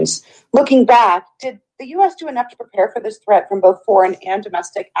campaigns. Looking back, did the U.S. do enough to prepare for this threat from both foreign and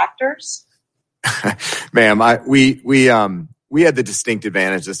domestic actors? Ma'am, we had the distinct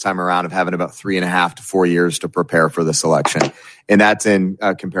advantage this time around of having about 3.5 to 4 years to prepare for this election. And that's in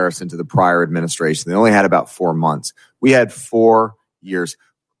comparison to the prior administration. They only had about 4 months. We had 4 years.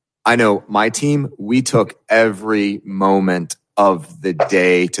 I know my team, we took every moment of the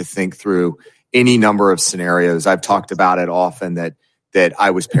day to think through any number of scenarios. I've talked about it often that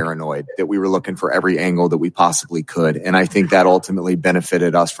I was paranoid, that we were looking for every angle that we possibly could. And I think that ultimately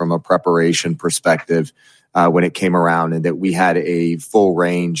benefited us from a preparation perspective when it came around, and that we had a full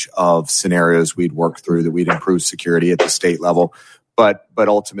range of scenarios we'd worked through, that we'd improve security at the state level. But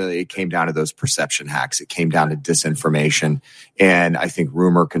ultimately, it came down to those perception hacks. It came down to disinformation. And I think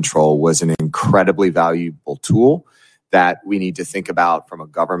rumor control was an incredibly valuable tool that we need to think about from a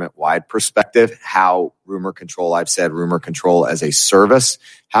government-wide perspective, how rumor control, I've said rumor control as a service.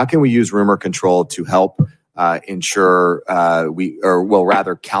 How can we use rumor control to help ensure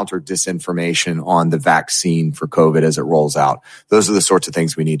counter disinformation on the vaccine for COVID as it rolls out? Those are the sorts of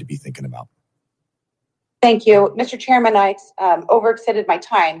things we need to be thinking about. Thank you. Mr. Chairman, I overextended my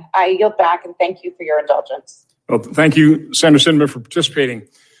time. I yield back and thank you for your indulgence. Well, thank you, Senator Sinema, for participating.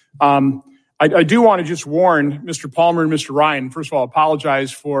 I do want to just warn Mr. Palmer and Mr. Ryan. First of all,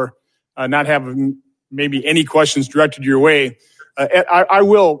 apologize for not having maybe any questions directed your way. I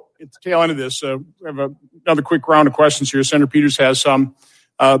will, at the tail end of this, have another quick round of questions here. Senator Peters has some.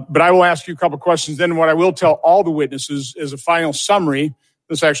 But I will ask you a couple of questions. Then what I will tell all the witnesses as a final summary,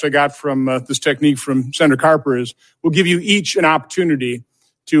 this actually I got from this technique from Senator Carper, is we'll give you each an opportunity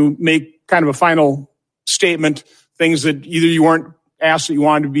to make kind of a final statement, things that either you weren't asked that you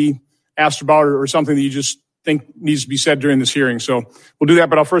wanted to be asked about or something that you just think needs to be said during this hearing. So we'll do that,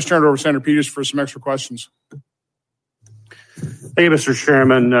 but I'll first turn it over to Senator Peters for some extra questions. Thank you, Mr.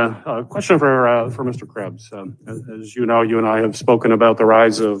 Chairman. A question for Mr. Krebs. As you know, you and I have spoken about the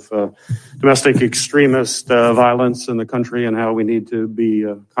rise of domestic extremist violence in the country and how we need to be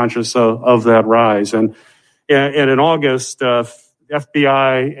conscious of that rise. And in August,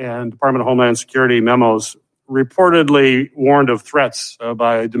 FBI and Department of Homeland Security memos reportedly warned of threats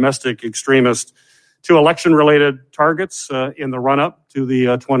by domestic extremists to election-related targets in the run-up to the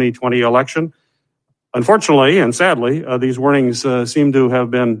 2020 election. Unfortunately and sadly, these warnings seem to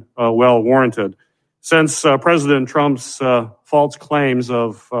have been well warranted. Since President Trump's false claims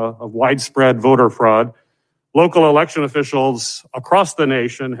of widespread voter fraud, local election officials across the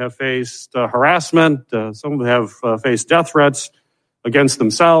nation have faced harassment. Some have faced death threats against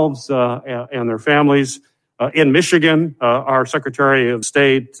themselves and their families. In Michigan, our Secretary of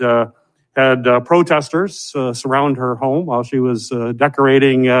State had protesters surround her home while she was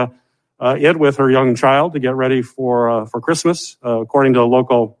decorating it with her young child to get ready for Christmas. According to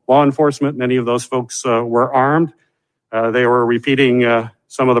local law enforcement, many of those folks were armed. They were repeating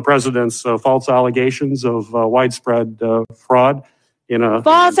some of the president's false allegations of widespread fraud.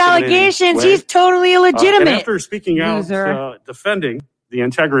 False allegations. Way. He's totally illegitimate. And after speaking out, defending the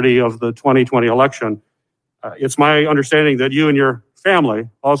integrity of the 2020 election, it's my understanding that you and your family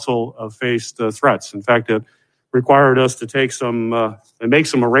also faced threats. In fact, it required us to take some and make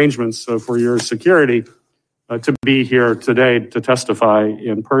some arrangements for your security to be here today to testify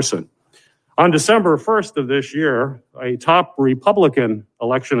in person. On December 1st of this year, a top Republican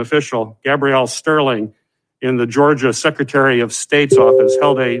election official, Gabrielle Sterling, in the Georgia Secretary of State's office,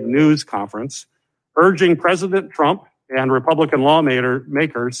 held a news conference urging President Trump and Republican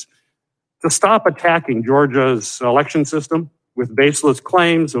lawmakers to stop attacking Georgia's election system with baseless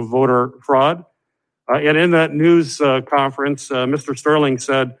claims of voter fraud. And in that news conference, Mr. Sterling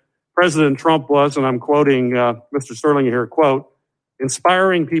said President Trump was, and I'm quoting Mr. Sterling here, quote,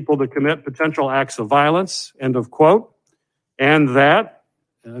 inspiring people to commit potential acts of violence, end of quote. And that,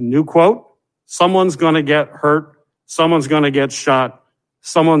 new quote, someone's going to get hurt, someone's going to get shot,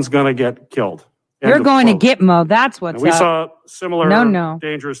 someone's going to get killed. You're going to Gitmo. That's what's up. We saw a similar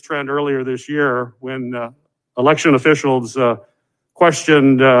dangerous trend earlier this year when election officials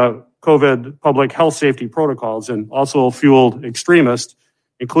questioned COVID public health safety protocols and also fueled extremists,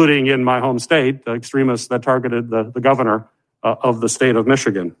 including in my home state, the extremists that targeted the governor of the state of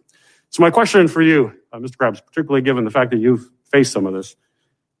Michigan. So my question for you, Mr. Krebs, particularly given the fact that you've faced some of this,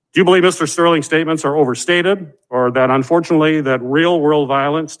 do you believe Mr. Sterling's statements are overstated, or that unfortunately that real world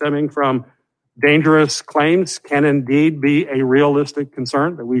violence stemming from dangerous claims can indeed be a realistic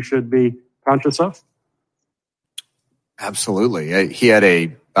concern that we should be conscious of? Absolutely. He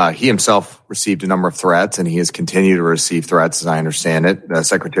himself received a number of threats, and he has continued to receive threats, as I understand it.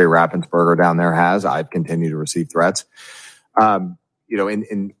 Secretary Raffensperger down there has. I've continued to receive threats. And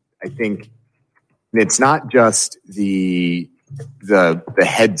I think it's not just the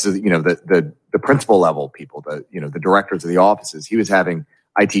heads of, the principal level people, the directors of the offices. He was having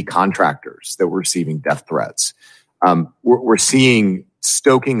IT contractors that were receiving death threats. We're seeing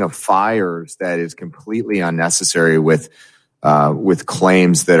stoking of fires that is completely unnecessary with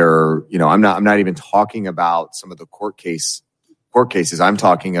claims that are, I'm not even talking about some of the court cases. I'm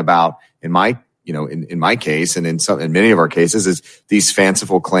talking about in my case and in many of our cases is these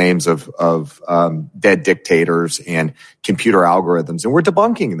fanciful claims of dead dictators and computer algorithms, and we're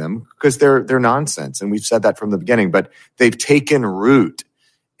debunking them because they're nonsense, and we've said that from the beginning. But they've taken root,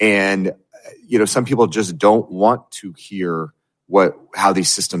 and some people just don't want to hear how these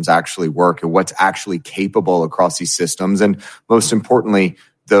systems actually work and what's actually capable across these systems. And most importantly,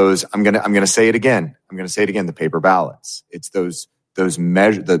 those, I'm going to say it again. The paper ballots. It's those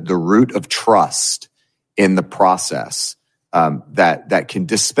measure, the root of trust in the process, that can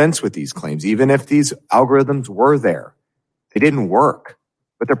dispense with these claims. Even if these algorithms were there, they didn't work,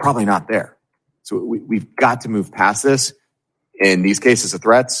 but they're probably not there. So we've got to move past this. In these cases of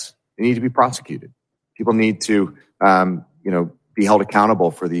threats, they need to be prosecuted. People need to, be held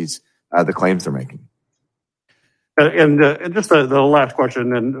accountable for these, the claims they're making. And just the last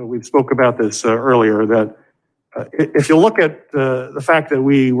question, and we spoke about this earlier, that if you look at the fact that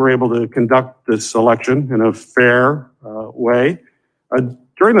we were able to conduct this election in a fair way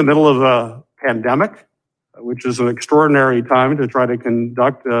during the middle of a pandemic, which is an extraordinary time to try to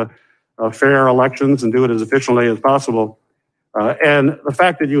conduct fair elections and do it as efficiently as possible, and the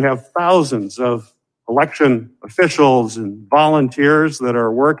fact that you have thousands of election officials and volunteers that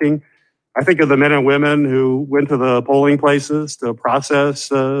are working. I think of the men and women who went to the polling places to process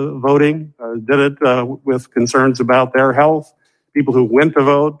voting, did it with concerns about their health, people who went to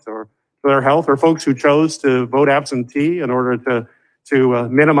vote or for their health, or folks who chose to vote absentee in order to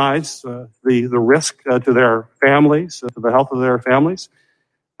minimize the risk to their families, to the health of their families.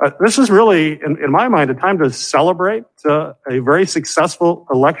 This is really, in my mind, a time to celebrate a very successful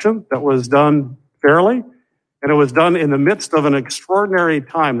election that was done fairly. And it was done in the midst of an extraordinary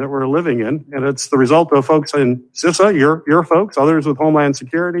time that we're living in. And it's the result of folks in CISA, your folks, others with Homeland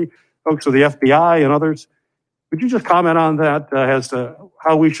Security, folks with the FBI and others. Would you just comment on that as to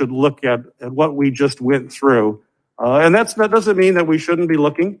how we should look at what we just went through? And that doesn't mean that we shouldn't be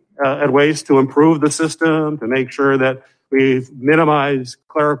looking at ways to improve the system, to make sure that we minimize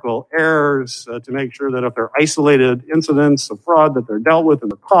clerical errors, to make sure that if there are isolated incidents of fraud, that they're dealt with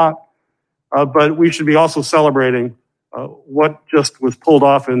and they're caught. But we should be also celebrating what just was pulled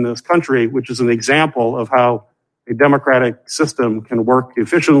off in this country, which is an example of how a democratic system can work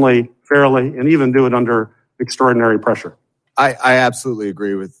efficiently, fairly, and even do it under extraordinary pressure. I absolutely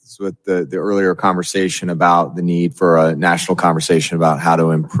agree with the earlier conversation about the need for a national conversation about how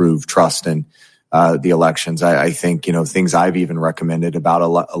to improve trust in the elections. I think, things I've even recommended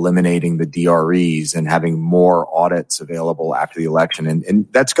about eliminating the DREs and having more audits available after the election.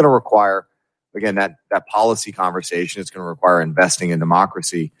 And that's going to require, again, that policy conversation is going to require investing in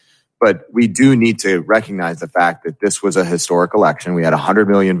democracy. But we do need to recognize the fact that this was a historic election. We had 100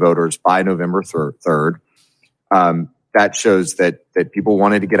 million voters by November 3rd. That shows that people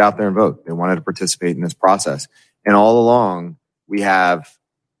wanted to get out there and vote. They wanted to participate in this process. And all along, we have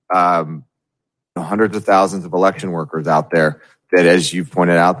hundreds of thousands of election workers out there that, as you've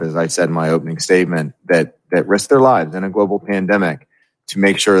pointed out, as I said in my opening statement, that risked their lives in a global pandemic to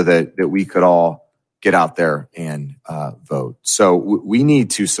make sure that we could all get out there and vote. So we need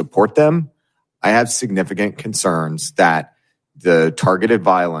to support them. I have significant concerns that the targeted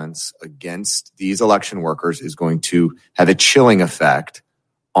violence against these election workers is going to have a chilling effect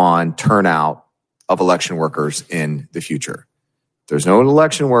on turnout of election workers in the future. If there's no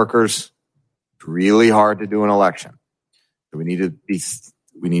election workers, it's really hard to do an election. So we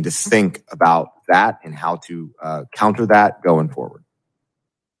need to think about that and how to counter that going forward.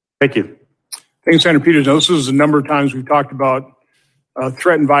 Thank you. Thanks, Senator Peters. Now, this is a number of times we've talked about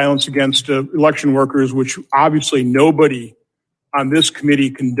threat and violence against election workers, which obviously nobody on this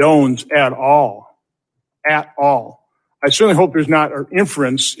committee condones at all. At all. I certainly hope there's not an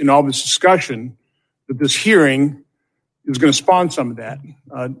inference in all this discussion that this hearing is going to spawn some of that.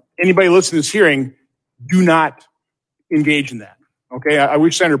 Anybody listening to this hearing, do not engage in that. Okay? I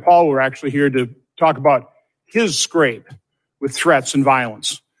wish Senator Paul were actually here to talk about his scrape with threats and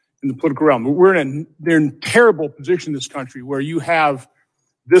violence in the political realm. They're in a terrible position in this country where you have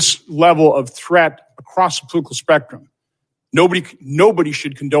this level of threat across the political spectrum. Nobody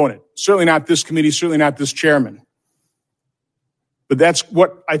should condone it. Certainly not this committee, certainly not this chairman. But that's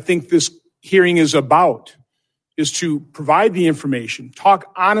what I think this hearing is about, is to provide the information,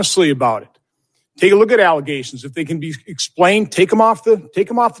 talk honestly about it. Take a look at allegations. If they can be explained, take them off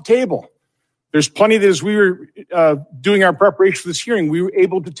the table. There's plenty that as we were doing our preparation for this hearing, we were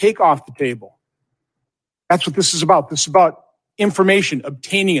able to take off the table. That's what this is about. This is about information,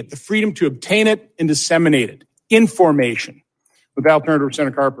 obtaining it, the freedom to obtain it and disseminate it. Information. With that, I'll turn it over to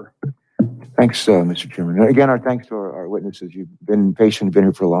Senator Carper. Thanks, Mr. Chairman. Again, our thanks to our witnesses. You've been patient, been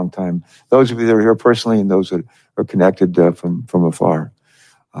here for a long time. Those of you that are here personally and those that are connected from afar.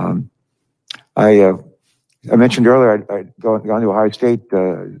 I mentioned earlier I'd gone to Ohio State.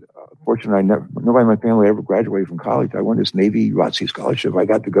 Fortunately, nobody in my family ever graduated from college. I won this Navy ROTC scholarship. I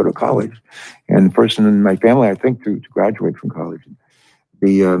got to go to college, and the person in my family, I think, to graduate from college.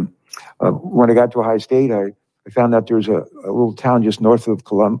 When I got to Ohio State, I I found out there's a little town just north of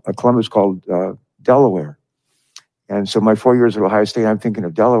Columbus called Delaware. And so my 4 years at Ohio State, I'm thinking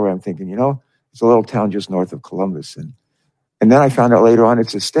of Delaware. I'm thinking, it's a little town just north of Columbus. And then I found out later on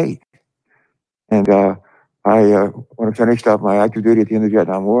it's a state. And when I finished up my active duty at the end of the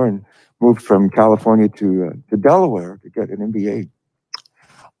Vietnam War and moved from California to Delaware to get an MBA,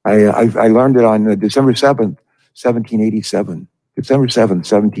 I learned it on December 7th, 1787. December 7th,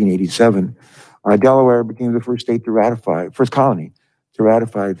 1787. Delaware became the first colony to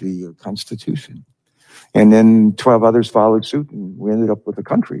ratify the Constitution. And then 12 others followed suit, and we ended up with a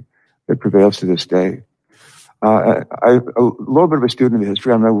country that prevails to this day. I'm a little bit of a student of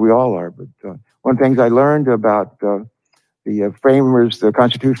history. I know we all are, but one of the things I learned about the framers, the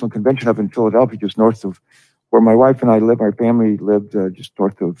Constitutional Convention up in Philadelphia, just north of where my wife and I live, our family lived just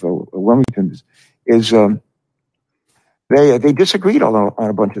north of Wilmington, is they disagreed on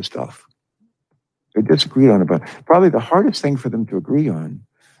a bunch of stuff. They disagreed on about probably the hardest thing for them to agree on,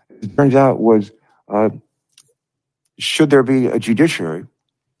 it turns out, was should there be a judiciary?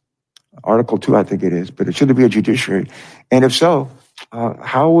 Article 2, I think it is, but should there be a judiciary? And if so,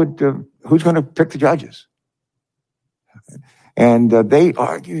 who's going to pick the judges? And they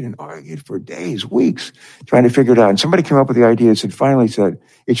argued and argued for days, weeks, trying to figure it out. And somebody came up with the idea and finally said,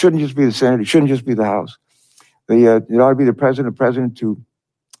 it shouldn't just be the Senate, it shouldn't just be the House. It ought to be the president to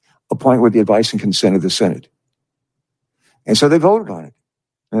appoint with the advice and consent of the Senate. And so they voted on it,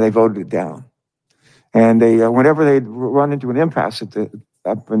 and they voted it down. And they, whenever they'd run into an impasse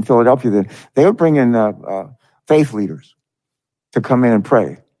up in Philadelphia, they would bring in faith leaders to come in and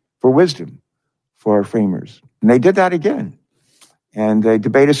pray for wisdom for our framers. And they did that again. And they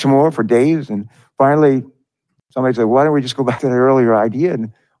debated some more for days. And finally, somebody said, why don't we just go back to that earlier idea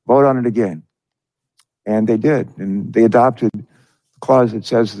and vote on it again? And they did. And they adopted a clause that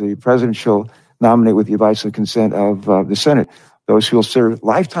says the president shall nominate with the advice and consent of the Senate those who will serve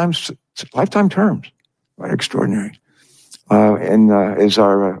lifetime terms. Right, extraordinary. And as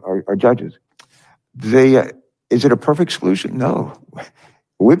our judges. Is it a perfect solution? No.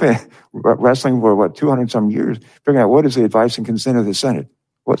 We've been wrestling for 200 some years, figuring out what is the advice and consent of the Senate.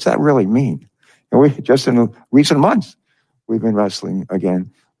 What's that really mean? And we just in recent months, we've been wrestling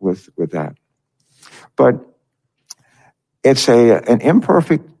again with that. But it's an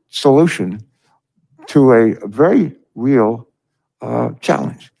imperfect solution to a very real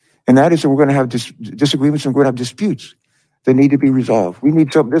challenge. And that is that we're going to have disagreements and we're going to have disputes that need to be resolved. We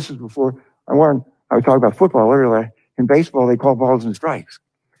need this is before, I was talking about football earlier. In baseball, they call balls and strikes.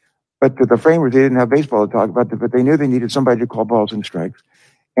 But the framers, they didn't have baseball to talk about, but they knew they needed somebody to call balls and strikes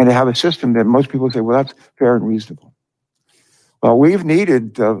and to have a system that most people say, well, that's fair and reasonable. Well, we've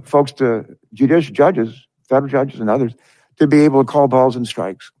needed folks judicial judges, federal judges and others, to be able to call balls and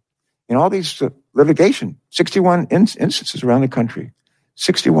strikes. In all these litigation, 61 instances around the country,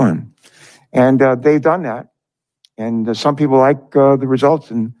 61. And they've done that. And some people like the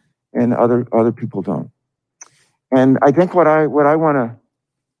results and other people don't. And I think what I want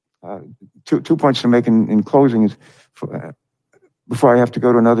to, 2 points to make in closing is, before I have to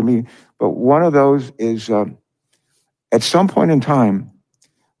go to another meeting, but one of those is at some point in time,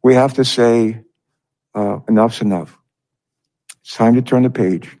 we have to say enough's enough. It's time to turn the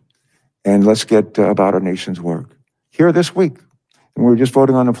page and let's get about our nation's work. Here this week, and we were just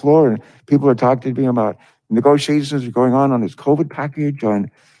voting on the floor, and people are talking to me about negotiations going on this COVID package, on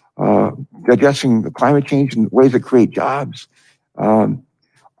addressing the climate change and ways to create jobs,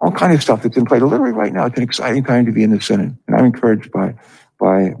 all kind of stuff that's in play. Literally right now, it's an exciting time to be in the Senate, and I'm encouraged by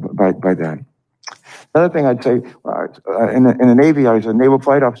that. Another thing I'd say, in the Navy, I was a naval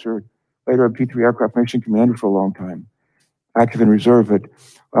flight officer, later a P-3 aircraft mission commander for a long time, active in reserve, but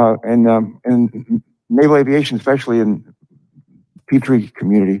in naval aviation, especially in P-3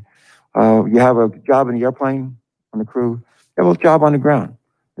 community, you have a job in the airplane on the crew, you have a job on the ground.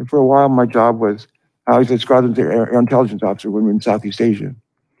 And for a while, my job was, I was a squadron air intelligence officer when we were in Southeast Asia.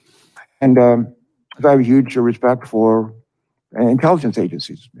 And I have a huge respect for intelligence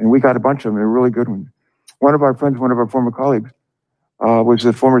agencies. And we got a bunch of them, they're really good ones. One of our friends, one of our former colleagues, was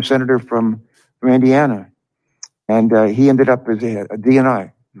a former senator from Indiana. And he ended up as a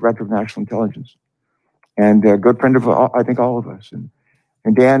DNI, Director of National Intelligence. And a good friend of, I think, all of us. And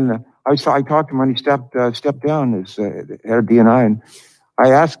Dan, I talked to him when he stepped down as head of DNI, and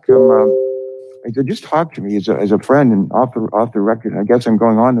I asked him, I said, just talk to me as a friend and off the record. I guess I'm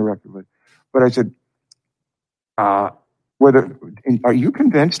going on the record, but I said, are you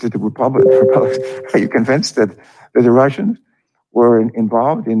convinced that are you convinced that the Russians were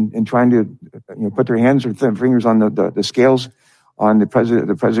involved in trying to put their hands or fingers on the scales on the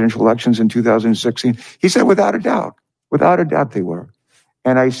presidential elections in 2016? He said, without a doubt they were.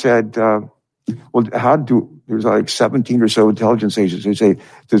 And I said, there's like 17 or so intelligence agents. They say,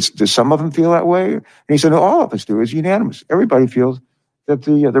 does some of them feel that way? And he said, no, all of us do. It's unanimous. Everybody feels that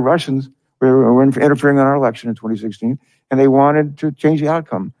the Russians were interfering in our election in 2016, and they wanted to change the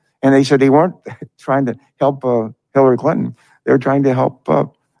outcome. And they said they weren't trying to help Hillary Clinton. They were trying to help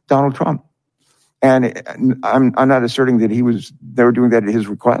Donald Trump. And I'm not asserting that they were doing that at his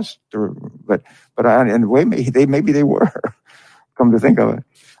request, but in a way, maybe they were, come to think of it.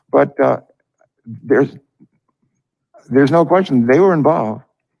 But there's no question they were involved,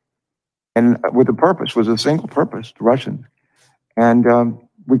 and with a purpose, was a single purpose, the Russians. And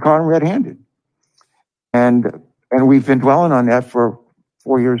we caught them red-handed. And we've been dwelling on that for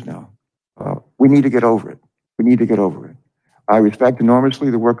 4 years now. We need to get over it. I respect enormously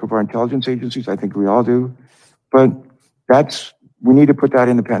the work of our intelligence agencies. I think we all do. But we need to put that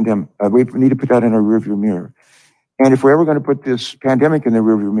in the pandemic. We need to put that in our rearview mirror. And if we're ever going to put this pandemic in the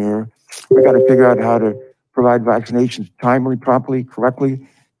rearview mirror, we got to figure out how to provide vaccinations timely, promptly, correctly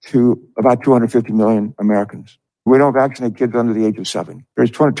to about 250 million Americans. We don't vaccinate kids under the age of 7.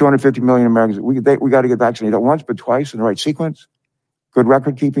 There's 250 million Americans. We got to get vaccinated not once, but twice in the right sequence. Good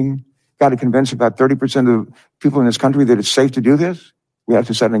record keeping. Got to convince about 30% of the people in this country that it's safe to do this. We have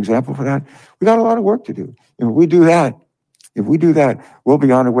to set an example for that. We got a lot of work to do. If we do that, we'll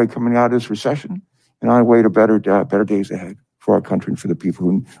be on our way coming out of this recession and on our way to better days ahead for our country and for the people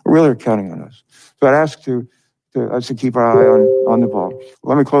who really are counting on us. So I'd ask us to keep our eye on the ball.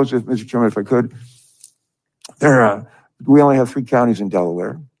 Let me close this, Mr. Chairman, if I could. We only have 3 counties in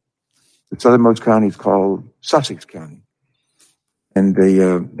Delaware. The southernmost county is called Sussex County. And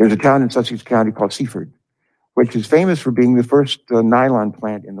there's a town in Sussex County called Seaford, which is famous for being the first nylon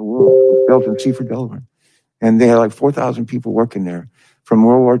plant in the world. It was built in Seaford, Delaware. And they had like 4,000 people working there from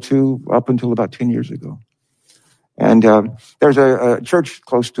World War II up until about 10 years ago. And there's a church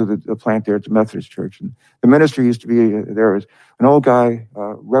close to the plant there. It's a Methodist church. And the minister used to be there was an old guy,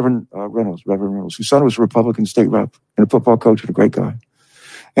 Reverend Reynolds, whose son was a Republican state rep and a football coach and a great guy.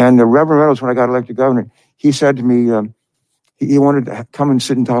 And Reverend Reynolds, when I got elected governor, he said to me, he wanted to come and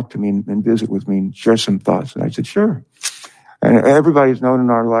sit and talk to me and visit with me and share some thoughts. And I said, sure. And everybody's known in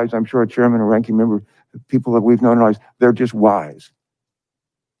our lives, I'm sure a chairman or ranking member, people that we've known in our lives, they're just wise.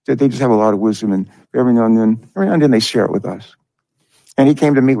 They just have a lot of wisdom, and every now and then they share it with us. And he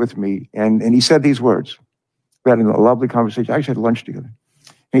came to meet with me, and he said these words. We had a lovely conversation. I actually had lunch together.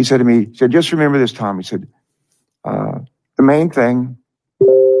 And he said to me, just remember this, Tom. He said, the main thing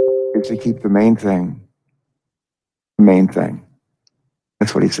is to keep the main thing. The main thing.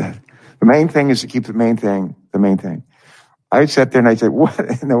 That's what he said. The main thing is to keep the main thing, the main thing. I sat there and I said, what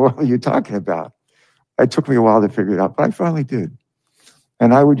in the world are you talking about? It took me a while to figure it out, but I finally did.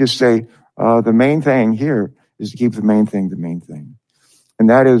 And I would just say, the main thing here is to keep the main thing, the main thing.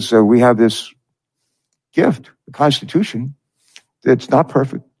 And that is, we have this gift, the Constitution, that's not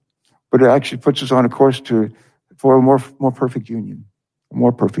perfect, but it actually puts us on a course for a more perfect union, a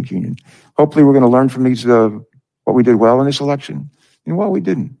more perfect union. Hopefully we're going to learn from these, what we did well in this election and what we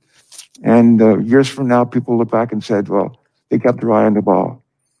didn't. And years from now, people look back and said, well, they kept their eye on the ball.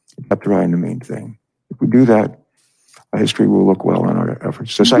 They kept their eye on the main thing. If we do that, history will look well on our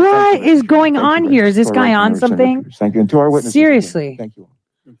efforts. So, what is going on here? Is this guy on something? Thank you. And to our witnesses. Seriously. Again, thank you.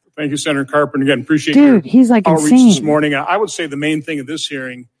 Thank you, Senator Carpenter. Again, appreciate Dude, he's like outreach insane this morning. I would say the main thing of this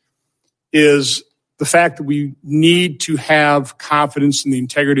hearing is the fact that we need to have confidence in the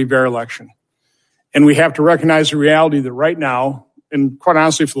integrity of our election. And we have to recognize the reality that right now, and quite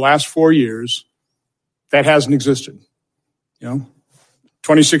honestly, for the last 4 years, that hasn't existed.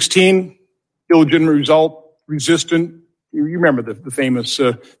 2016, illegitimate result, resistant. You remember the famous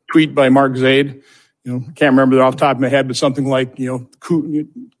tweet by Mark Zaid. I can't remember it off the top of my head, but something like,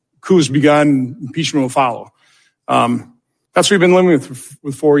 coup's begun, impeachment will follow. That's what we've been living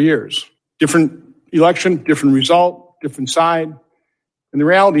with 4 years. Different election, different result, different side. And the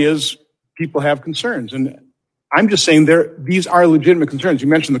reality is people have concerns. And I'm just saying these are legitimate concerns. You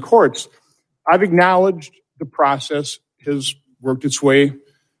mentioned the courts. I've acknowledged the process has worked its way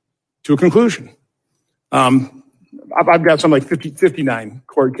to a conclusion. I've got something like 59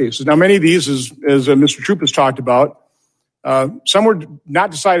 court cases. Now, many of these, as Mr. Troop has talked about, some were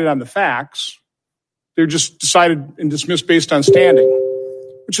not decided on the facts. They're just decided and dismissed based on standing,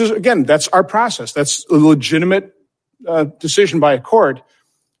 which is, again, that's our process. That's a legitimate decision by a court,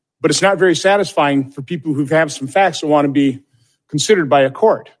 but it's not very satisfying for people who have some facts that want to be considered by a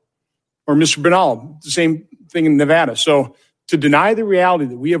court. Or Mr. Bernal, the same thing in Nevada. So to deny the reality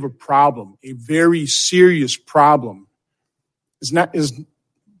that we have a problem, a very serious problem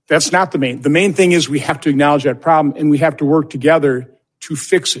That's not the main. The main thing is we have to acknowledge that problem and we have to work together to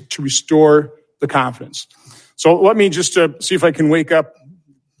fix it, to restore the confidence. So let me just see if I can wake up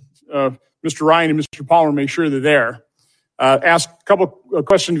Mr. Ryan and Mr. Palmer, make sure they're there. Ask a couple of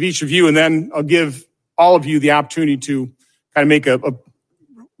questions of each of you, and then I'll give all of you the opportunity to kind of make a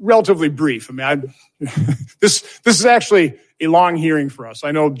relatively brief. I mean, this is actually a long hearing for us.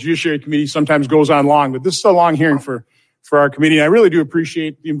 I know the Judiciary Committee sometimes goes on long, but this is a long hearing for our committee. And I really do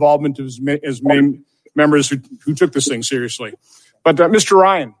appreciate the involvement of as many members who took this thing seriously. But Mr.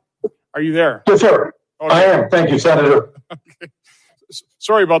 Ryan, are you there? Yes, sir. Okay. I am. Thank you, Senator. Okay.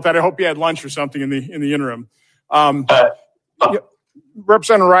 Sorry about that. I hope you had lunch or something in the interim.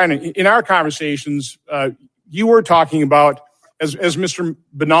 Representative Ryan, in our conversations, you were talking about, as Mr.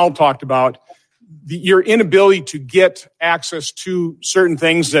 Banal talked about, your inability to get access to certain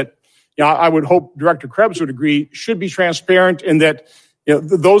things that I would hope Director Krebs would agree should be transparent, and that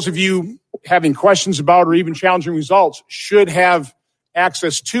those of you having questions about or even challenging results should have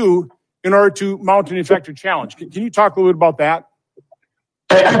access to in order to mount an effective challenge. Can you talk a little bit about that?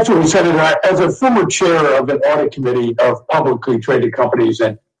 Absolutely, Senator. As a former chair of an audit committee of publicly traded companies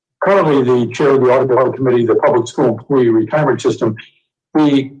and currently the chair of the audit committee, the public school employee retirement system,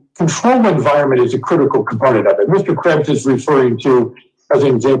 the control environment is a critical component of it. Mr. Krebs is referring to, as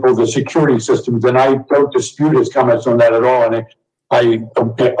an example, the security systems, and I don't dispute his comments on that at all. And I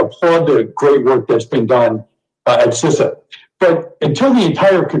applaud the great work that's been done at CISA. But until the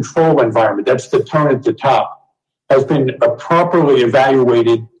entire control environment, that's the tone at the top, has been properly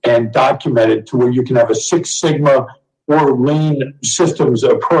evaluated and documented to where you can have a Six Sigma or lean systems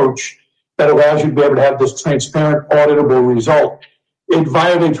approach that allows you to be able to have this transparent, auditable result, it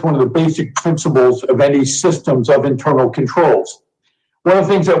violates one of the basic principles of any systems of internal controls. One of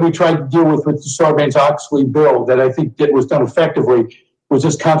the things that we tried to deal with the Sarbanes-Oxley bill that I think was done effectively was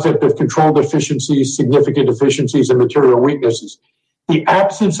this concept of control deficiencies, significant deficiencies, and material weaknesses. The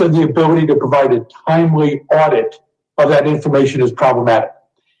absence of the ability to provide a timely audit of that information is problematic.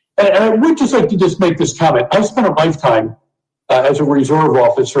 And I would just like to just make this comment. I spent a lifetime as a reserve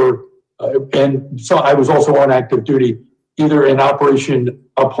officer, and so I was also on active duty, either in Operation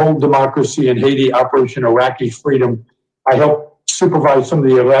Uphold Democracy in Haiti, Operation Iraqi Freedom. I helped supervise some of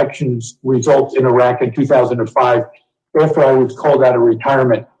the elections results in Iraq in 2005 after I was called out of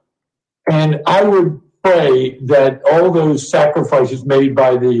retirement. And I would pray that all those sacrifices made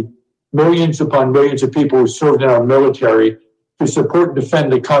by the millions upon millions of people who served in our military to support and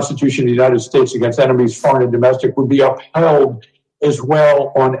defend the Constitution of the United States against enemies, foreign and domestic, would be upheld as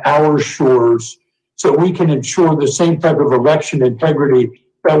well on our shores, so we can ensure the same type of election integrity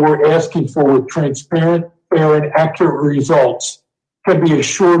that we're asking for with transparent, fair, and accurate results can be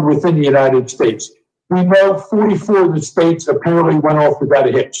assured within the United States. We know 44 of the states apparently went off without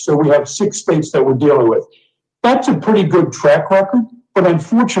a hitch, so we have 6 states that we're dealing with. That's a pretty good track record, but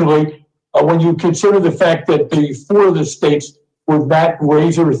unfortunately, when you consider the fact that the 4 of the states were that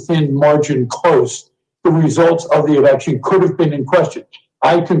razor-thin margin close, the results of the election could have been in question.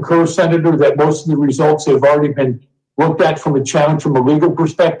 I concur, Senator, that most of the results have already been looked at from a challenge from a legal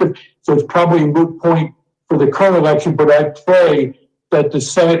perspective, so it's probably a moot point for the current election, but I pray that the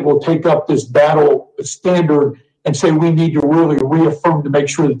Senate will take up this battle standard and say we need to really reaffirm to make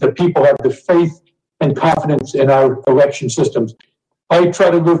sure that the people have the faith and confidence in our election systems. I try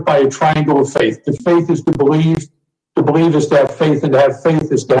to live by a triangle of faith. The faith is to believe is to have faith, and to have faith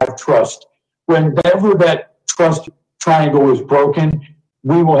is to have trust. Whenever that trust triangle is broken,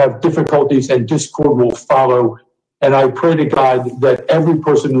 we will have difficulties and discord will follow. And I pray to God that every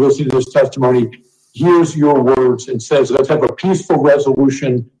person listening to this testimony hears your words and says, let's have a peaceful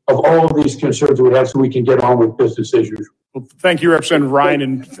resolution of all of these concerns we have so we can get on with business as usual. Well, thank you, Representative Ryan,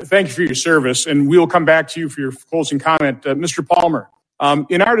 and thank you for your service. And we'll come back to you for your closing comment. Mr. Palmer,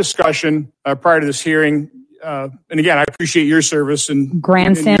 in our discussion prior to this hearing, and again, I appreciate your service and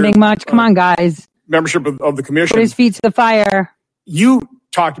grandstanding much. Come on, guys. Membership of the commission. Put his feet to the fire. You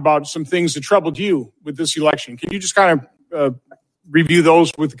talked about some things that troubled you with this election. Can you just kind of review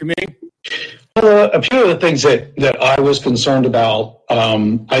those with the committee? A few of the things that I was concerned about,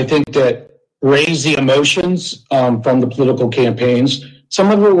 I think that raised the emotions from the political campaigns. Some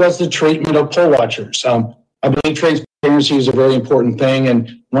of it was the treatment of poll watchers. I believe transparency is a very important thing,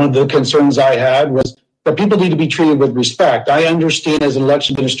 and one of the concerns I had was that people need to be treated with respect. I understand as an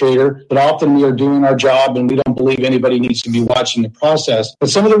election administrator that often we are doing our job and we don't believe anybody needs to be watching the process. But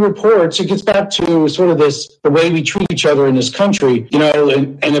some of the reports, it gets back to sort of the way we treat each other in this country,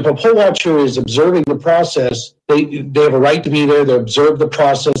 and if a poll watcher is observing the process, they have a right to be there. They observe the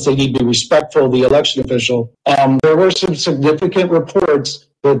process. They need to be respectful of the election official. There were some significant reports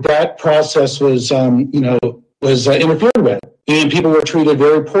that process was interfered with, and people were treated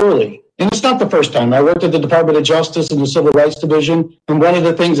very poorly. And it's not the first time. I worked at the Department of Justice in the Civil Rights Division, and one of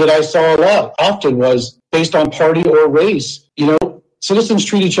the things that I saw often was based on party or race. Citizens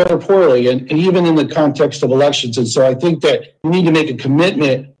treat each other poorly, and even in the context of elections. And so I think that we need to make a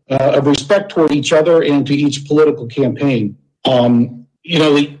commitment of respect toward each other and to each political campaign.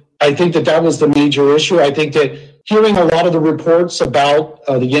 I think that was the major issue. I think that hearing a lot of the reports about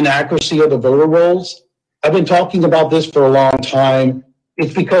the inaccuracy of the voter rolls, I've been talking about this for a long time.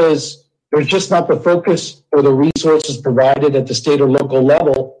 It's because there's just not the focus or the resources provided at the state or local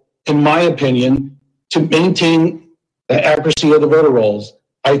level, in my opinion, to maintain the accuracy of the voter rolls.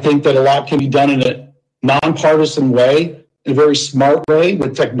 I think that a lot can be done in a nonpartisan way, in a very smart way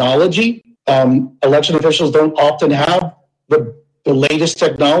with technology. Election officials don't often have the latest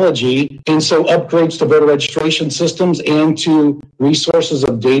technology, and so upgrades to voter registration systems and to resources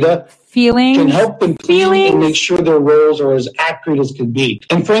of data can help them clean and make sure their rolls are as accurate as can be.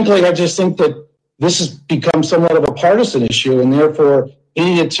 And frankly, I just think that this has become somewhat of a partisan issue, and therefore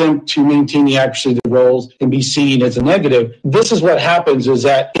any attempt to maintain the accuracy of the rolls can be seen as a negative. This is what happens, is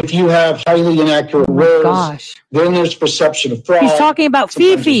that if you have highly inaccurate rolls, then there's perception of fraud. He's talking about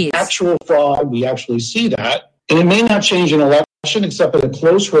fifis. Actual fraud, we actually see that. And it may not change an election except in a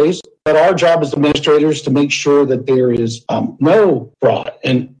close race, but our job as administrators to make sure that there is no fraud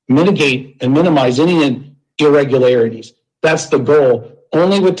and mitigate and minimize any irregularities. That's the goal.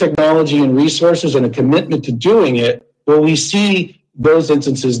 Only with technology and resources and a commitment to doing it will we see those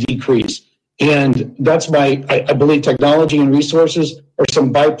instances decrease. And that's I believe technology and resources are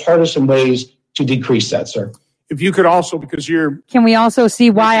some bipartisan ways to decrease that, sir. If you could also, because Can we also see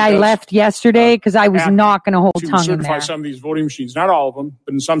why I left yesterday? Because I was not going to hold tongue in certify there. some of these voting machines, not all of them,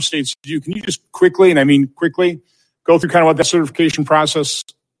 but in some states you do. Can you just quickly, and I mean quickly, go through kind of what that certification process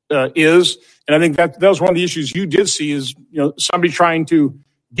is? And I think that was one of the issues you did see is, somebody trying to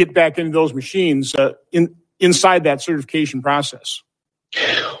get back into those machines inside that certification process.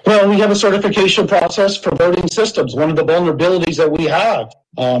 Well, we have a certification process for voting systems. One of the vulnerabilities that we have,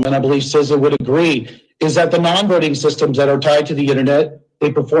 and I believe CISA would agree, is that the non-voting systems that are tied to the internet,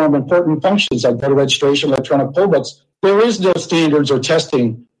 they perform important functions like voter registration, electronic poll books. There is no standards or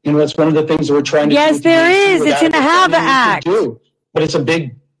testing. That's one of the things that we're trying to do. Yes, there is. It's in the HAVA Act. But it's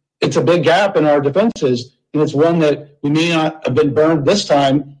a big gap in our defenses, and it's one that we may not have been burned this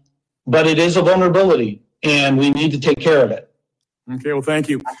time, but it is a vulnerability, and we need to take care of it. Okay, well, thank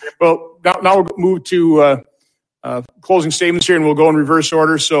you. Well, now we'll move to closing statements here, and we'll go in reverse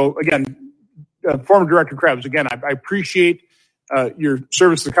order. So, again, former Director Krebs, again, I appreciate your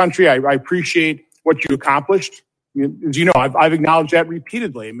service to the country. I appreciate what you accomplished. As you know, I've acknowledged that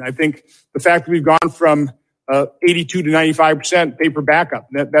repeatedly. I mean, I think the fact that we've gone from 82 to 95% paper backup,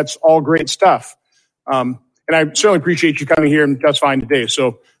 that's all great stuff. And I certainly appreciate you coming here and testifying today.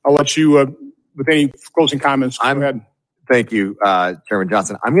 So I'll let you, with any closing comments, go ahead. Thank you, Chairman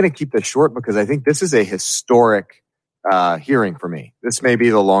Johnson. I'm going to keep this short because I think this is a historic hearing for me. This may be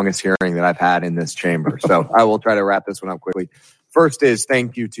the longest hearing that I've had in this chamber. So I will try to wrap this one up quickly. First is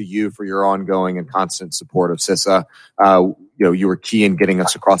thank you to you for your ongoing and constant support of CISA. You were key in getting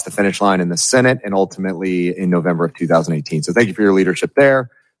us across the finish line in the Senate and ultimately in November of 2018. So thank you for your leadership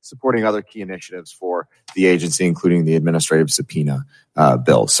there, supporting other key initiatives for the agency, including the administrative subpoena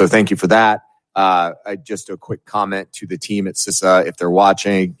bill. So thank you for that. Just a quick comment to the team at CISA. If they're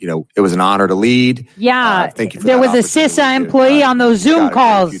watching, it was an honor to lead. Yeah. Thank you for there was a CISA employee on those Zoom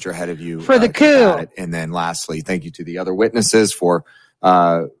calls future ahead of you, for the coup. And then lastly, thank you to the other witnesses for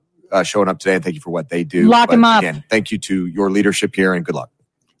showing up today, and thank you for what they do. Lock them up. Again, thank you to your leadership here, and good luck.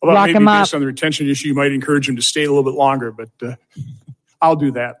 Although Lock maybe them based up. on the retention issue, you might encourage him to stay a little bit longer, but I'll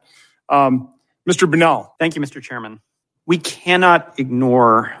do that. Mr. Bunnell. Thank you, Mr. Chairman. We cannot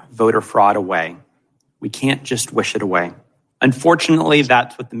ignore voter fraud away. We can't just wish it away. Unfortunately,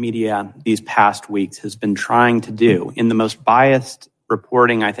 that's what the media these past weeks has been trying to do. In the most biased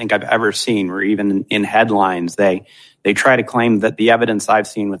reporting I think I've ever seen, where even in headlines, they try to claim that the evidence I've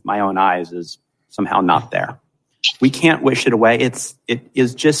seen with my own eyes is somehow not there. We can't wish it away. It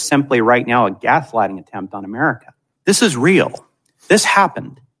is just simply right now a gaslighting attempt on America. This is real. This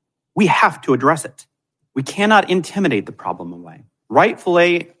happened. We have to address it. We cannot intimidate the problem away.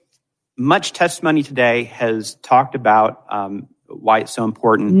 Rightfully, Much testimony today has talked about why it's so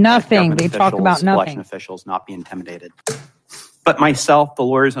important. Nothing. They talked about nothing. Election officials not be intimidated. But myself, the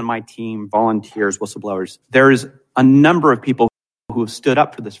lawyers on my team, volunteers, whistleblowers, there's a number of people who have stood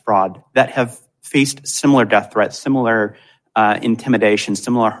up for this fraud that have faced similar death threats, similar intimidation,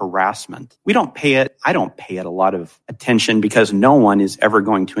 similar harassment. We don't pay it. I don't pay it a lot of attention because no one is ever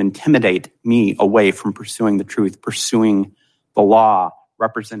going to intimidate me away from pursuing the truth, pursuing the law,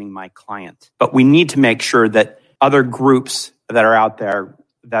 representing my client. But we need to make sure that other groups that are out there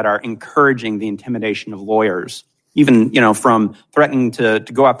that are encouraging the intimidation of lawyers, even, from threatening to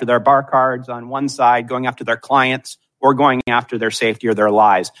go after their bar cards on one side, going after their clients, or going after their safety or their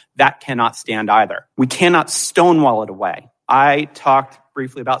lives, that cannot stand either. We cannot stonewall it away. I talked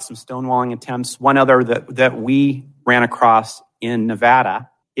briefly about some stonewalling attempts. One other that we ran across in Nevada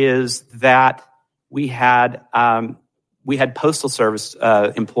is that we had Postal Service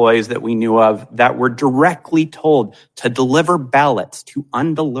employees that we knew of that were directly told to deliver ballots to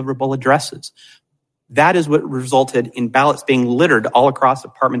undeliverable addresses. That is what resulted in ballots being littered all across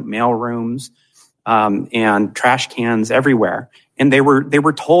apartment mail rooms and trash cans everywhere. And they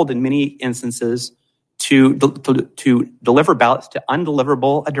were told in many instances to deliver ballots to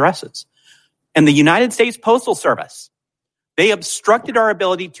undeliverable addresses. And the United States Postal Service, they obstructed our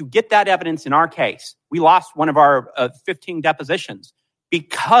ability to get that evidence in our case. We lost one of our 15 depositions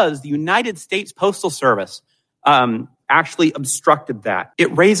because the United States Postal Service actually obstructed that.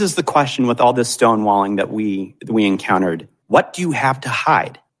 It raises the question with all this stonewalling that we encountered. What do you have to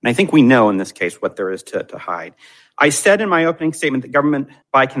hide? And I think we know in this case what there is to hide. I said in my opening statement that government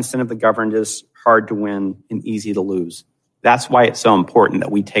by consent of the governed is hard to win and easy to lose. That's why it's so important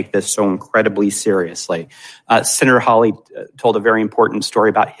that we take this so incredibly seriously. Senator Hawley told a very important story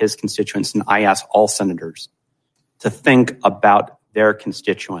about his constituents, and I ask all senators to think about their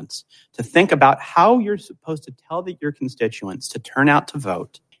constituents, to think about how you're supposed to tell your constituents to turn out to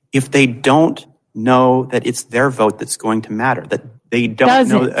vote if they don't know that it's their vote that's going to matter, that they don't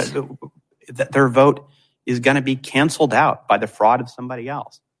know that their vote is going to be canceled out by the fraud of somebody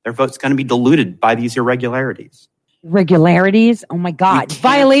else. Their vote's going to be diluted by these irregularities. Regularities? Oh my God.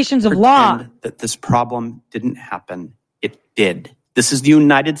 Violations of law. That this problem didn't happen. It did. This is the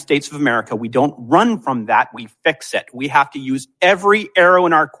United States of America. We don't run from that. We fix it. We have to use every arrow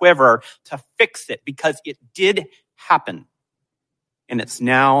in our quiver to fix it because it did happen. And it's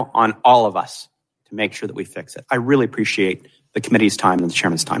now on all of us to make sure that we fix it. I really appreciate the committee's time and the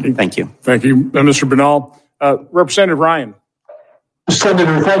chairman's time. Thank you. Thank you, Mr. Banal. Representative Ryan.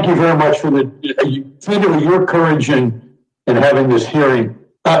 Senator, thank you very much for your courage in having this hearing.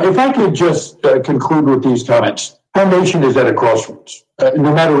 If I could just conclude with these comments. Our nation is at a crossroads.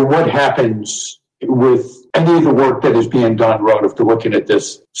 No matter what happens with any of the work that is being done relative to looking at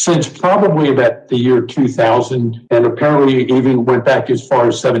this, since probably about the year 2000, and apparently even went back as far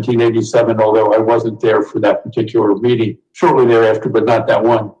as 1787, although I wasn't there for that particular meeting, shortly thereafter, but not that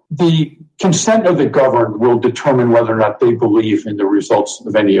one. The consent of the governed will determine whether or not they believe in the results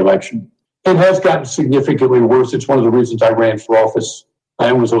of any election. It has gotten significantly worse. It's one of the reasons I ran for office.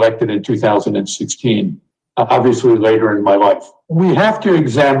 I was elected in 2016. Obviously later in my life. We have to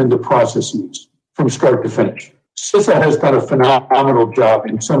examine the processes from start to finish. CISA has done a phenomenal job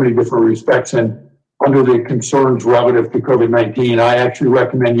in so many different respects, and under the concerns relative to COVID-19, I actually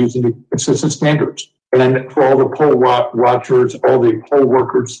recommend using the CISA standards. And for all the poll watchers, all the poll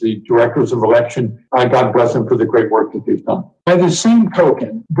workers, the directors of election, God bless them for the great work that they've done. By the same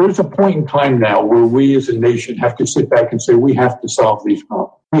token, there's a point in time now where we as a nation have to sit back and say we have to solve these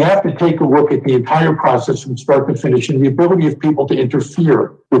problems. We have to take a look at the entire process from start to finish and the ability of people to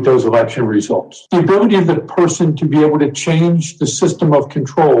interfere with those election results. The ability of the person to be able to change the system of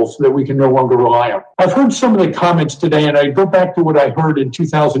control so that we can no longer rely on. I've heard some of the comments today, and I go back to what I heard in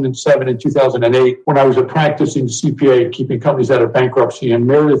 2007 and 2008 when I was a practicing CPA keeping companies out of bankruptcy, and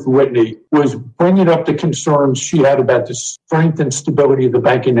Meredith Whitney was bringing up the concerns she had about the strength and stability of the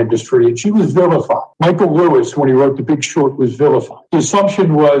banking industry, and she was vilified. Michael Lewis, when he wrote The Big Short, was vilified. The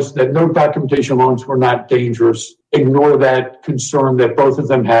assumption was that no documentation loans were not dangerous. Ignore that concern that both of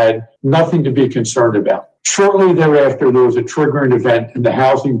them had, nothing to be concerned about. Shortly thereafter, there was a triggering event and the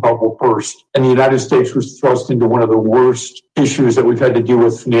housing bubble burst, and the United States was thrust into one of the worst issues that we've had to deal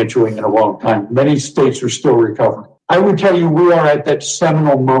with financially in a long time. Many states are still recovering. I would tell you we are at that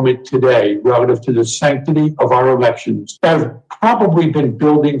seminal moment today relative to the sanctity of our elections that have probably been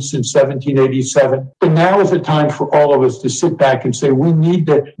building since 1787. But now is the time for all of us to sit back and say we need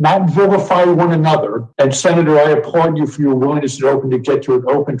to not vilify one another. And Senator, I applaud you for your willingness to get to an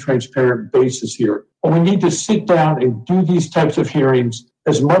open, transparent basis here. But we need to sit down and do these types of hearings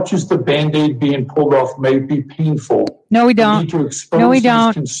as much as the Band-Aid being pulled off may be painful. No, we don't. We need to expose No, we these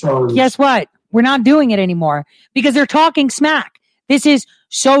don't. concerns. Guess what? We're not doing it anymore because they're talking smack. This is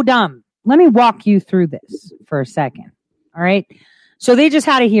so dumb. Let me walk you through this for a second. All right. So they just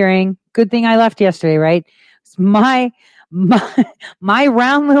had a hearing. Good thing I left yesterday, right? My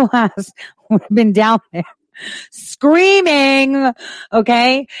round little ass would have been down there screaming,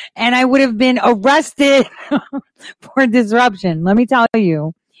 okay? And I would have been arrested for disruption. Let me tell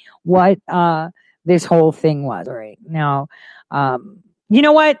you what this whole thing was. All right. Now, you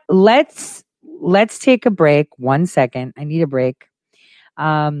know what? Let's take a break. 1 second. I need a break.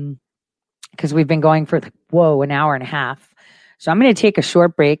 Because we've been going for, an hour and a half. So I'm going to take a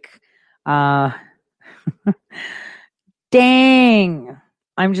short break. Dang.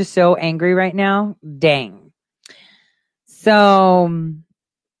 I'm just so angry right now. Dang. So,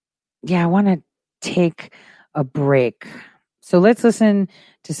 yeah, I want to take a break. So let's listen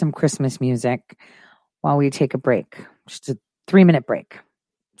to some Christmas music while we take a break. Just a 3-minute break.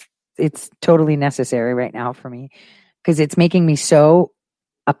 It's totally necessary right now for me because it's making me so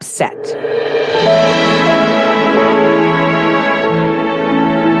upset.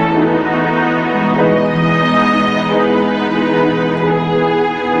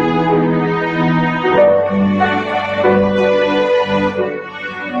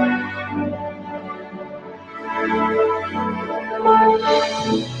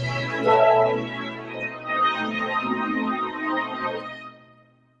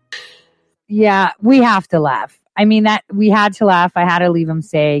 Yeah, we have to laugh. I mean, that we had to laugh. I had to leave him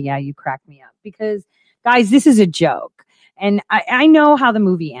say, yeah, you cracked me up. Because, guys, this is a joke. And I know how the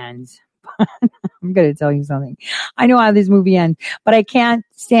movie ends. I'm going to tell you something. I know how this movie ends. But I can't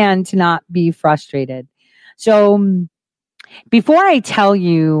stand to not be frustrated. So, before I tell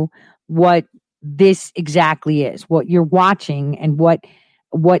you what this exactly is, what you're watching and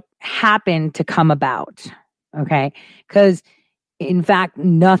what happened to come about, okay? Because, in fact,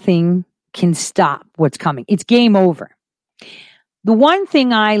 nothing can stop what's coming. It's game over. The one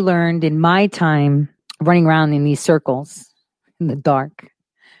thing I learned in my time running around in these circles in the dark,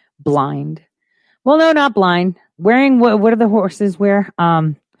 blind. Well, no, not blind. Wearing what do the horses wear?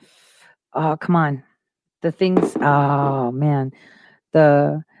 Oh, come on. The things, oh man.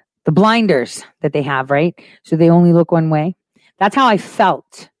 The blinders that they have, right? So they only look one way. That's how I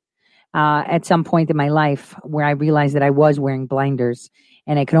felt at some point in my life where I realized that I was wearing blinders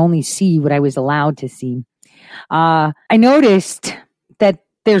and I could only see what I was allowed to see. I noticed that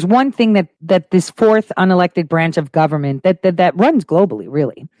there's one thing that this fourth unelected branch of government that runs globally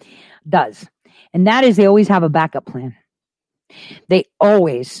really does. And that is they always have a backup plan. They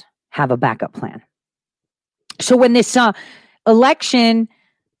always have a backup plan. So when this election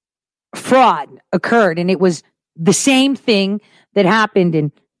fraud occurred, and it was the same thing that happened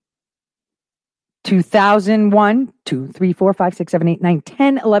in 2001, 2, 3, 4, 5, 6, 7, 8, 9,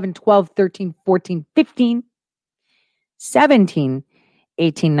 10, 11, 12, 13, 14, 15, 17,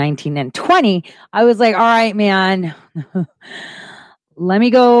 18, 19, and 20. I was like, all right, man, let me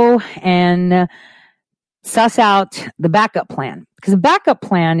go and suss out the backup plan. Because the backup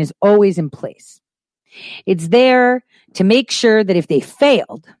plan is always in place. It's there to make sure that if they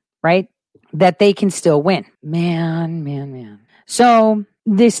failed, right, that they can still win. Man. So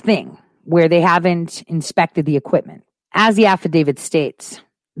this thing where they haven't inspected the equipment, as the affidavit states,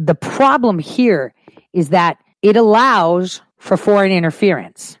 the problem here is that it allows for foreign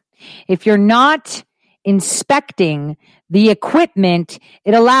interference. If you're not inspecting the equipment,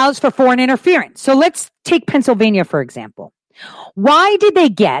 it allows for foreign interference. So let's take Pennsylvania, for example. Why did they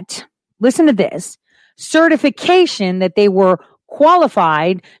get, listen to this, certification that they were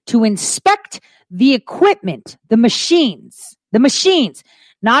qualified to inspect the equipment, the machines,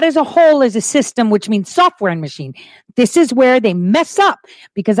 not as a whole, as a system, which means software and machine. This is where they mess up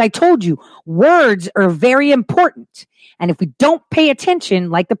because I told you words are very important. And if we don't pay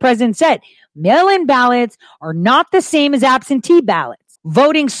attention, like the president said, mail-in ballots are not the same as absentee ballots.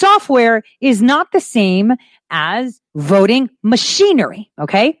 Voting software is not the same as voting machinery.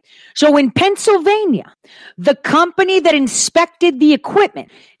 Okay. So in Pennsylvania, the company that inspected the equipment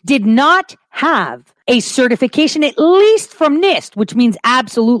did not have a certification, at least from NIST, which means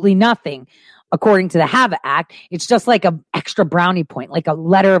absolutely nothing. According to the HAVA Act, it's just like an extra brownie point, like a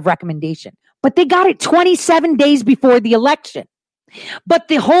letter of recommendation. But they got it 27 days before the election. But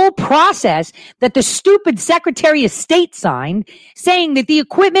the whole process that the stupid Secretary of State signed saying that the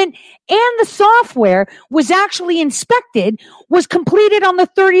equipment and the software was actually inspected was completed on the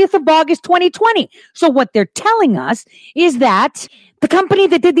 30th of August, 2020. So what they're telling us is that the company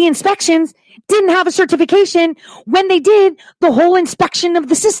that did the inspections didn't have a certification when they did the whole inspection of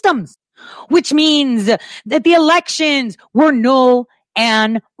the systems, which means that the elections were null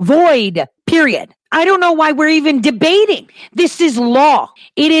and void, period. I don't know why we're even debating. This is law.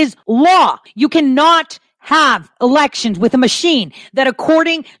 It is law. You cannot have elections with a machine that,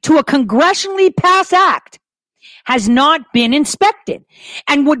 according to a congressionally passed act, has not been inspected.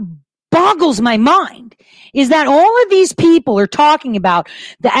 And what boggles my mind is that all of these people are talking about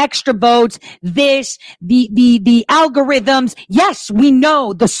the extra votes, the algorithms. Yes, we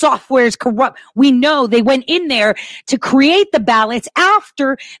know the software is corrupt. We know they went in there to create the ballots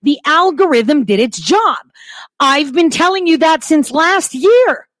after the algorithm did its job. I've been telling you that since last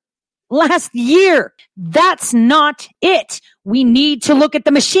year. That's not it. We need to look at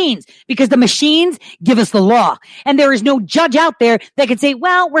the machines because the machines give us the law. And there is no judge out there that can say,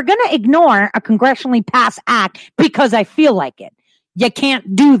 well, we're going to ignore a congressionally passed act because I feel like it. You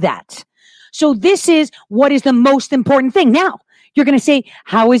can't do that. So this is what is the most important thing. Now, you're going to say,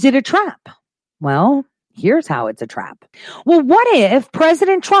 how is it a trap? Well, here's how it's a trap. Well, what if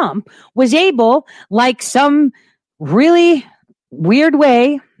President Trump was able, like some really weird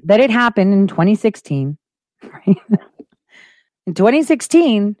way that it happened in 2016, right? In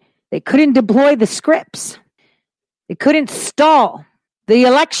 2016, they couldn't deploy the scripts. They couldn't stall the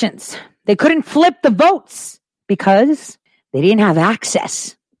elections. They couldn't flip the votes because they didn't have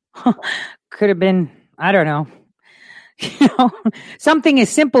access. Could have been, I don't know, something as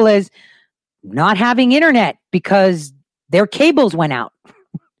simple as not having internet because their cables went out.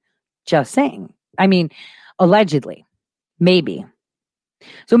 Just saying. I mean, allegedly, maybe.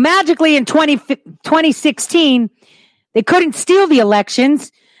 So magically in 2016, they couldn't steal the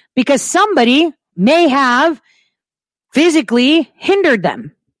elections because somebody may have physically hindered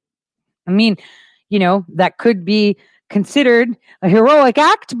them. I mean, that could be considered a heroic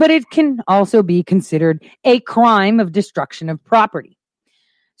act, but it can also be considered a crime of destruction of property.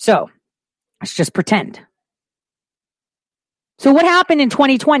 So let's just pretend. So what happened in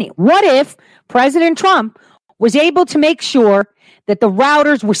 2020? What if President Trump was able to make sure that the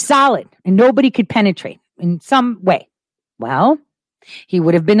routers were solid and nobody could penetrate in some way? Well, he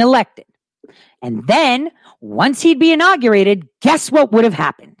would have been elected. And then, once he'd be inaugurated, guess what would have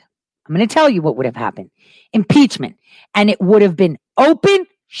happened? I'm going to tell you what would have happened. Impeachment. And it would have been open,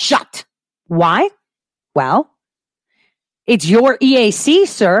 shut. Why? Well, it's your EAC,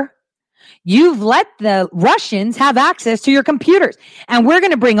 sir. You've let the Russians have access to your computers. And we're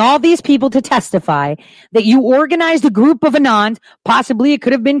going to bring all these people to testify that you organized a group of Anons, possibly it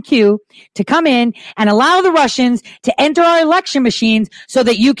could have been Q, to come in and allow the Russians to enter our election machines so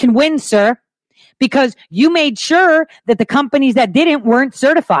that you can win, sir. Because you made sure that the companies that didn't weren't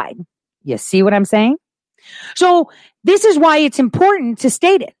certified. You see what I'm saying? So this is why it's important to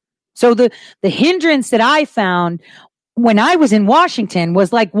state it. So the hindrance that I found when I was in Washington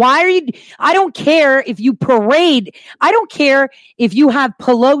was like, I don't care if you parade. I don't care if you have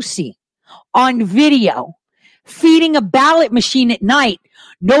Pelosi on video feeding a ballot machine at night.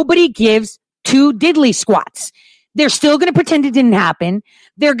 Nobody gives two diddly squats. They're still going to pretend it didn't happen.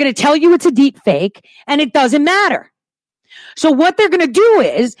 They're going to tell you it's a deep fake and it doesn't matter. So what they're going to do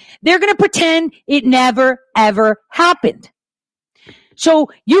is they're going to pretend it never, ever happened. So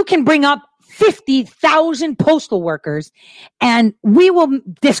you can bring up 50,000 postal workers and we will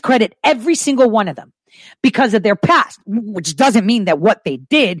discredit every single one of them because of their past, which doesn't mean that what they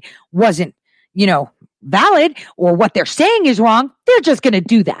did wasn't, valid or what they're saying is wrong. They're just going to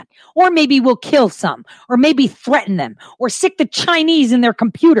do that. Or maybe we'll kill some, or maybe threaten them, or stick the Chinese in their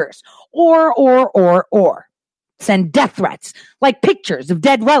computers, or send death threats, like pictures of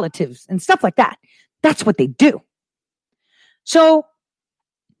dead relatives and stuff like that. That's what they do. So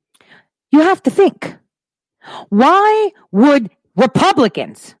you have to think, why would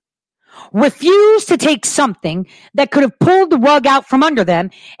Republicans refuse to take something that could have pulled the rug out from under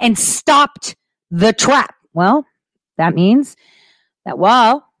them and stopped the trap? Well, that means that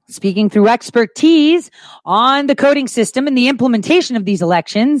while speaking through expertise on the coding system and the implementation of these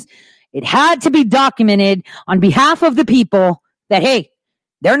elections, it had to be documented on behalf of the people that, hey,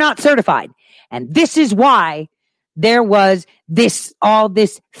 they're not certified. And this is why there was all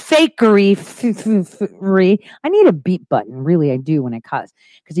this fakery. I need a beep button. Really, I do when I cuss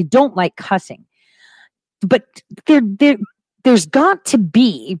because I don't like cussing. But there's got to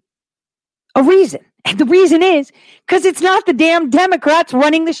be a reason. And the reason is because it's not the damn Democrats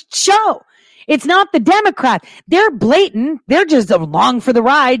running the show. It's not the Democrats. They're blatant. They're just along for the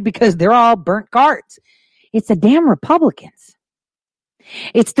ride because they're all burnt cards. It's the damn Republicans.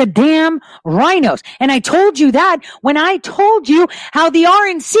 It's the damn rhinos. And I told you that when I told you how the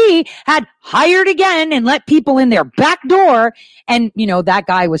RNC had hired again and let people in their back door. And, that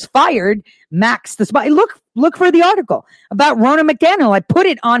guy was fired. Max the spy. Look for the article about Ronna McDaniel. I put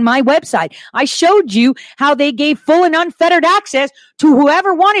it on my website. I showed you how they gave full and unfettered access to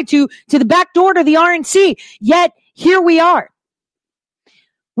whoever wanted to the back door to the RNC. Yet here we are.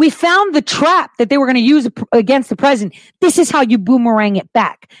 We found the trap that they were going to use against the president. This is how you boomerang it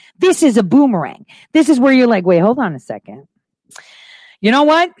back. This is a boomerang. This is where you're like, wait, hold on a second. You know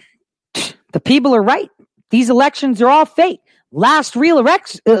what? The people are right. These elections are all fake. Last real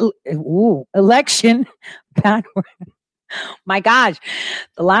election. Bad word. My gosh.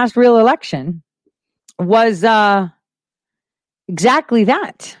 The last real election was exactly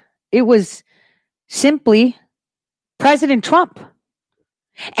that. It was simply President Trump.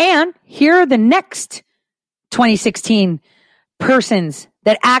 And here are the next 2016 persons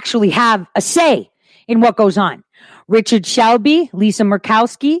that actually have a say in what goes on. Richard Shelby, Lisa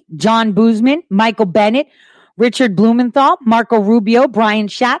Murkowski, John Boozman, Michael Bennett, Richard Blumenthal, Marco Rubio, Brian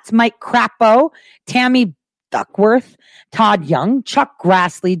Schatz, Mike Crapo, Tammy Duckworth, Todd Young, Chuck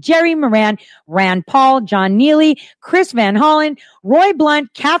Grassley, Jerry Moran, Rand Paul, John Neely, Chris Van Hollen, Roy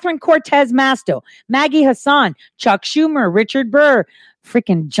Blunt, Catherine Cortez Masto, Maggie Hassan, Chuck Schumer, Richard Burr,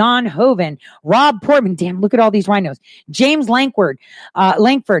 freaking John Hoeven, Rob Portman, damn, look at all these rhinos, James Langford,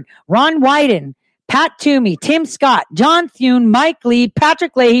 Ron Wyden, Pat Toomey, Tim Scott, John Thune, Mike Lee,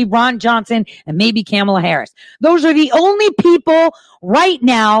 Patrick Leahy, Ron Johnson, and maybe Kamala Harris. Those are the only people right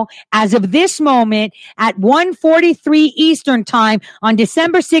now, as of this moment, at 1:43 Eastern Time on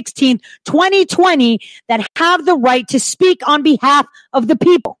December 16th, 2020, that have the right to speak on behalf of the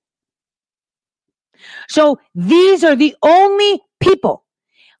people. So these are the only people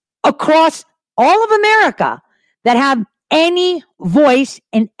across all of America that have any voice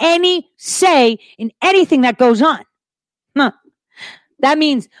and any say in anything that goes on. That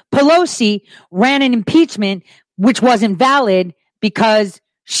means Pelosi ran an impeachment which wasn't valid because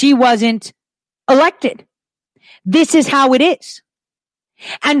she wasn't elected. This is how it is.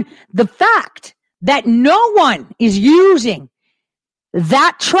 And the fact that no one is using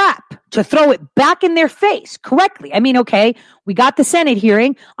that trap to throw it back in their face correctly. I mean, okay, we got the Senate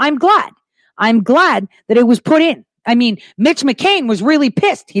hearing. I'm glad that it was put in. I mean, Mitch McCain was really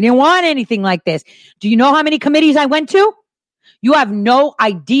pissed. He didn't want anything like this. Do you know how many committees I went to? You have no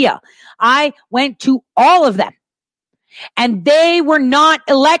idea. I went to all of them. And they were not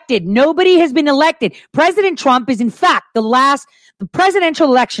elected. Nobody has been elected. President Trump is, in fact, the presidential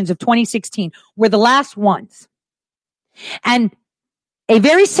elections of 2016 were the last ones. And a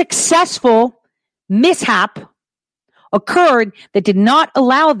very successful mishap occurred that did not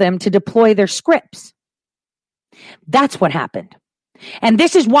allow them to deploy their scripts. That's what happened. And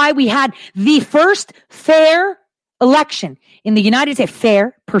this is why we had the first fair election in the United States,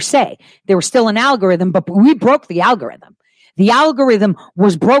 fair per se. There was still an algorithm, but we broke the algorithm. The algorithm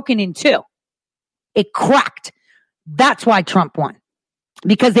was broken in two. It cracked. That's why Trump won.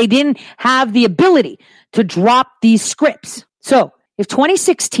 Because they didn't have the ability to drop these scripts. So if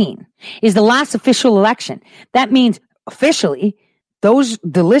 2016 is the last official election, that means officially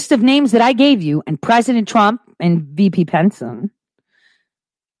the list of names that I gave you and President Trump and VP Pence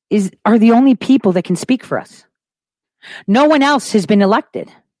are the only people that can speak for us. No one else has been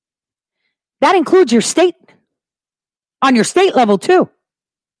elected. That includes your state, on your state level too.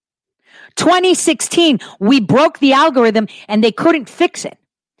 2016, we broke the algorithm and they couldn't fix it.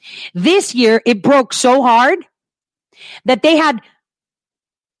 This year, it broke so hard that they had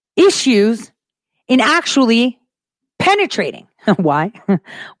issues in actually penetrating. Why?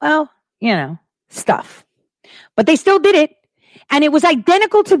 Well, stuff. But they still did it. And it was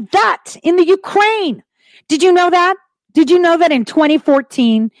identical to that in the Ukraine. Did you know that? Did you know that in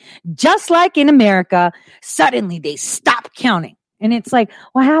 2014, just like in America, suddenly they stopped counting? And it's like,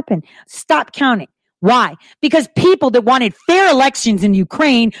 what happened? Stop counting. Why? Because people that wanted fair elections in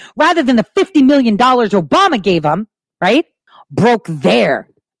Ukraine, rather than the $50 million Obama gave them, right, broke their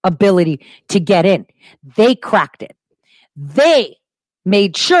ability to get in. They cracked it. They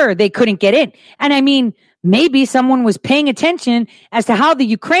made sure they couldn't get in. And I mean, maybe someone was paying attention as to how the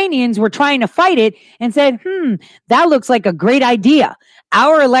Ukrainians were trying to fight it and said, that looks like a great idea.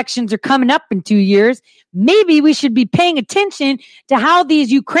 Our elections are coming up in 2 years. Maybe we should be paying attention to how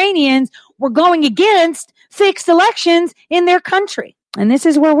these Ukrainians were going against fixed elections in their country. And this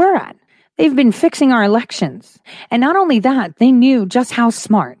is where we're at. They've been fixing our elections. And not only that, they knew just how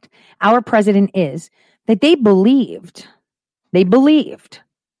smart our president is, that they believed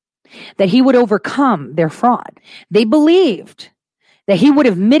that he would overcome their fraud. They believed that he would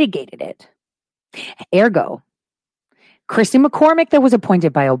have mitigated it. Ergo, Christy McCormick that was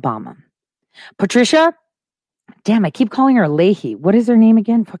appointed by Obama. Patricia, damn, I keep calling her Leahy. What is her name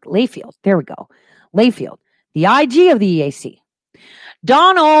again? Layfield. There we go. Layfield, the IG of the EAC.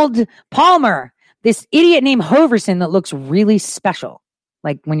 Donald Palmer, this idiot named Hoverson that looks really special,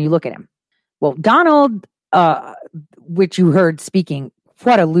 like when you look at him. Well, Donald, which you heard speaking,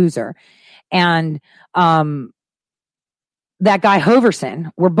 what a loser. And that guy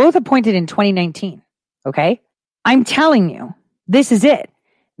Hoverson were both appointed in 2019. Okay? I'm telling you, this is it.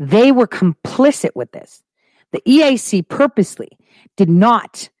 They were complicit with this. The EAC purposely did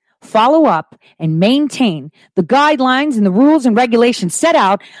not follow up and maintain the guidelines and the rules and regulations set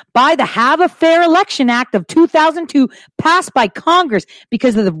out by the Have a Fair Election Act of 2002 passed by Congress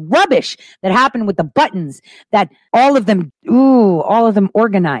because of the rubbish that happened with the buttons that all of them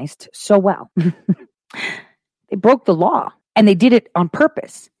organized so well. They broke the law and they did it on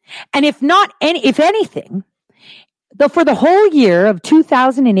purpose. And if anything, for the whole year of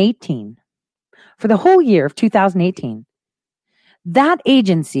 2018, that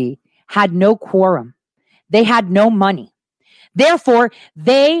agency had no quorum. They had no money. Therefore,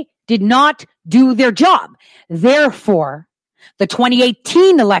 they did not do their job. Therefore, the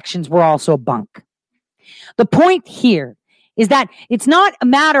 2018 elections were also bunk. The point here is that it's not a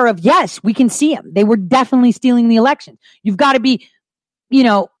matter of, yes, we can see them. They were definitely stealing the election. You've got to be,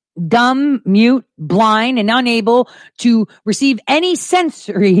 dumb, mute, blind, and unable to receive any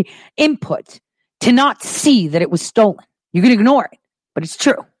sensory input to not see that it was stolen. You can ignore it, but it's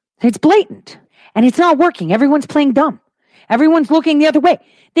true. It's blatant and it's not working. Everyone's playing dumb. Everyone's looking the other way.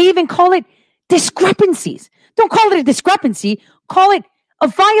 They even call it discrepancies. Don't call it a discrepancy. Call it a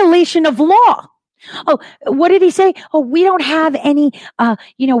violation of law. Oh, what did he say? Oh, we don't have any,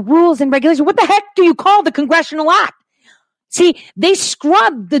 rules and regulations. What the heck do you call the Congressional Act? See, they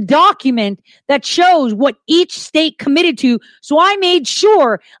scrubbed the document that shows what each state committed to. So I made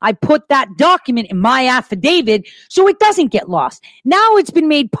sure I put that document in my affidavit so it doesn't get lost. Now it's been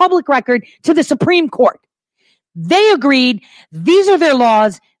made public record to the Supreme Court. They agreed. These are their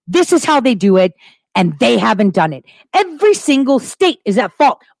laws. This is how they do it. And they haven't done it. Every single state is at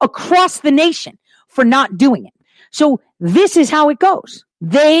fault across the nation for not doing it. So this is how it goes.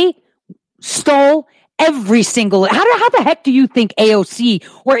 They stole every single, how the heck do you think AOC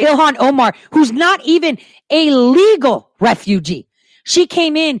or Ilhan Omar, who's not even a legal refugee, she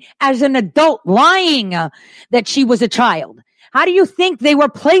came in as an adult lying that she was a child. How do you think they were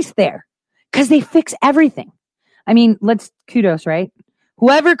placed there? Because they fix everything. I mean, kudos, right?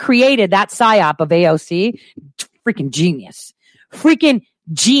 Whoever created that psyop of AOC, freaking genius. Freaking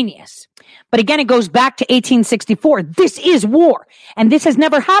genius. But again, it goes back to 1864. This is war. And this has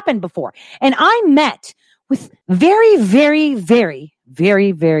never happened before. And I met with very, very, very,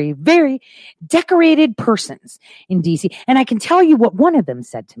 very, very, very decorated persons in DC. And I can tell you what one of them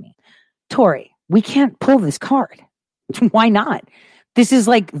said to me. Tori, we can't pull this card. Why not? This is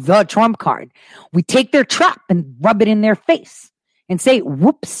like the Trump card. We take their trap and rub it in their face and say,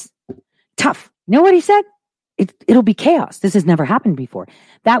 whoops, tough. You know what he said? It'll be chaos. This has never happened before.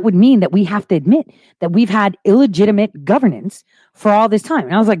 That would mean that we have to admit that we've had illegitimate governance for all this time.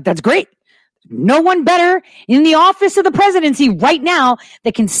 And I was like, that's great. No one better in the office of the presidency right now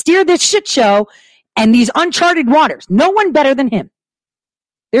that can steer this shit show and these uncharted waters. No one better than him.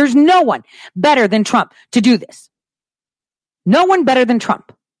 There's no one better than Trump to do this. No one better than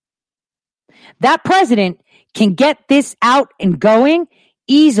Trump. That president can get this out and going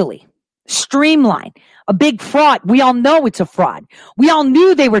easily. Streamline. A big fraud. We all know it's a fraud. We all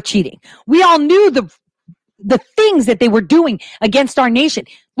knew they were cheating. We all knew the things that they were doing against our nation.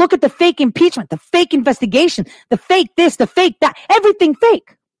 Look at the fake impeachment, the fake investigation, the fake this, the fake that, everything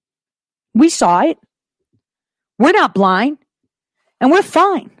fake. We saw it. We're not blind and we're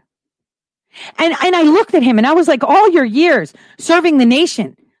fine. And I looked at him and I was like, all your years serving the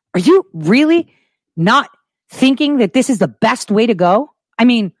nation, are you really not thinking that this is the best way to go? I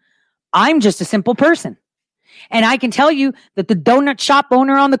mean, I'm just a simple person. And I can tell you that the donut shop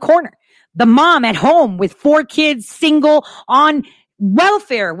owner on the corner, the mom at home with 4 kids, single, on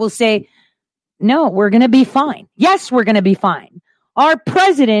welfare will say, no, we're going to be fine. Yes, we're going to be fine. Our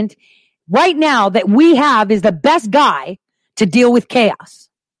president right now that we have is the best guy to deal with chaos.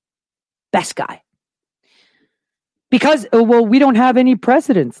 Best guy. Because, well, we don't have any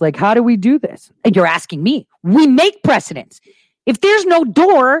precedents. Like, how do we do this? And you're asking me. We make precedents. If there's no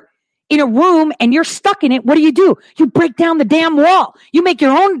door in a room and you're stuck in it, what do? You break down the damn wall. You make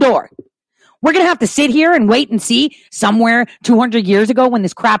your own door. We're going to have to sit here and wait and see somewhere 200 years ago when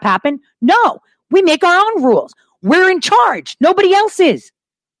this crap happened. No, we make our own rules. We're in charge. Nobody else is.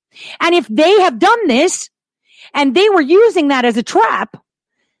 And if they have done this and they were using that as a trap,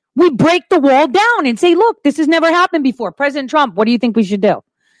 we break the wall down and say, look, this has never happened before. President Trump, what do you think we should do?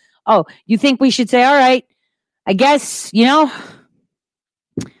 Oh, you think we should say, all right, I guess, we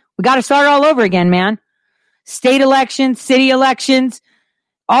got to start all over again, man. State elections, city elections,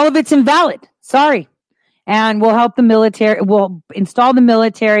 all of it's invalid. Sorry. And we'll help the military. We'll install the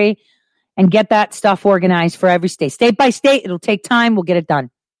military and get that stuff organized for every state. State by state, it'll take time. We'll get it done.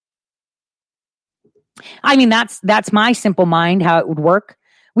 I mean, that's my simple mind, how it would work.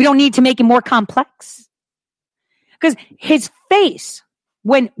 We don't need to make it more complex. Because his face,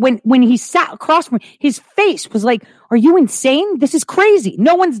 when he sat across from me, his face was like, are you insane? This is crazy.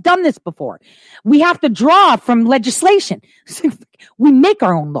 No one's done this before. We have to draw from legislation. We make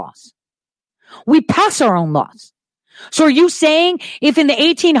our own laws. We pass our own laws. So are you saying if in the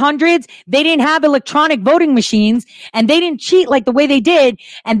 1800s they didn't have electronic voting machines and they didn't cheat like the way they did,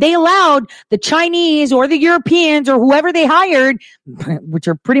 and they allowed the Chinese or the Europeans or whoever they hired, which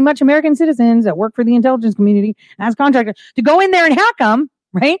are pretty much American citizens that work for the intelligence community as contractors, to go in there and hack them,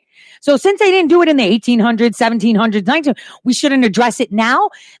 right? So since they didn't do it in the 1800s, 1700s, 1900s, we shouldn't address it now.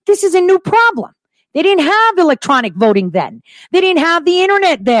 This is a new problem. They didn't have electronic voting then. They didn't have the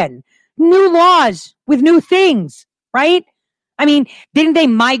internet then. New laws with new things, right? I mean, didn't they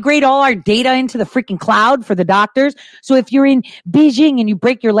migrate all our data into the freaking cloud for the doctors? So if you're in Beijing and you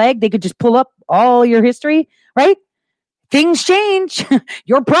break your leg, they could just pull up all your history, right? Things change.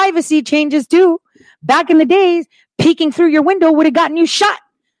 Your privacy changes too. Back in the days, peeking through your window would have gotten you shot.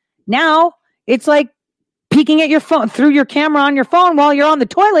 Now it's like peeking at your phone through your camera on your phone while you're on the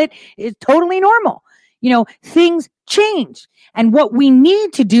toilet is totally normal. Things change. And what we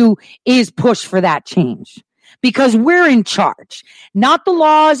need to do is push for that change because we're in charge, not the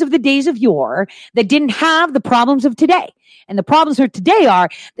laws of the days of yore that didn't have the problems of today. And the problems of today are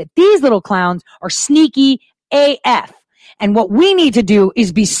that these little clowns are sneaky AF. And what we need to do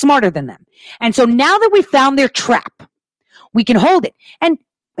is be smarter than them. And so now that we found their trap, we can hold it. And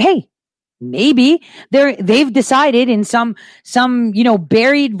hey, maybe they've decided in some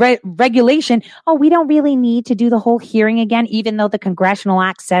buried regulation, we don't really need to do the whole hearing again, even though the Congressional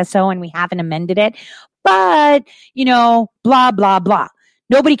Act says so and we haven't amended it. But, blah, blah, blah.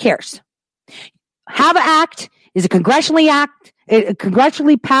 Nobody cares. Have an act is a congressionally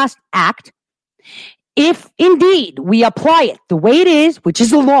passed act. If indeed we apply it the way it is, which is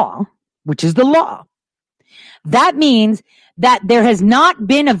the law, that means that there has not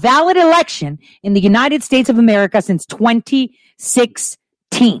been a valid election in the United States of America since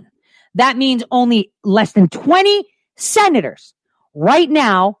 2016. That means only less than 20 senators right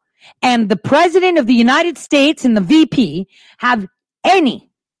now and the president of the United States and the VP have any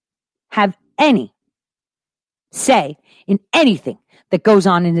say in anything that goes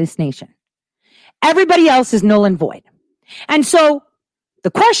on in this nation. Everybody else is null and void. And so the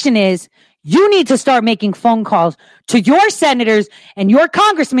question is, you need to start making phone calls to your senators and your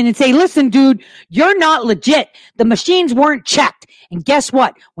congressmen and say, listen, dude, you're not legit. The machines weren't checked. And guess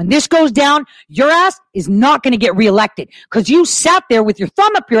what? When this goes down, your ass is not going to get reelected because you sat there with your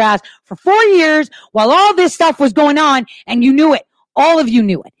thumb up your ass for 4 years while all this stuff was going on and you knew it. All of you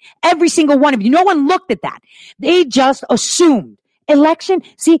knew it. Every single one of you. No one looked at that. They just assumed. Election,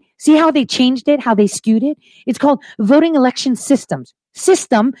 see how they changed it, how they skewed it? It's called voting election systems.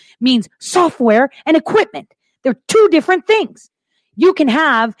 System means software and equipment. They're two different things. You can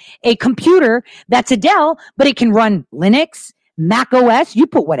have a computer that's a Dell, but it can run Linux, Mac OS. You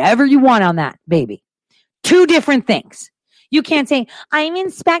put whatever you want on that, baby. Two different things. You can't say, I'm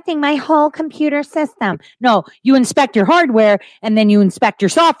inspecting my whole computer system. No, you inspect your hardware and then you inspect your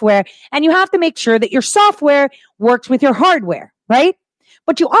software, and you have to make sure that your software works with your hardware, right?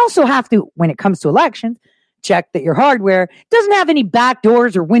 But you also have to, when it comes to elections, check that your hardware doesn't have any back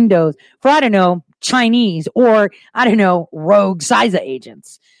doors or windows for, Chinese or, rogue CISA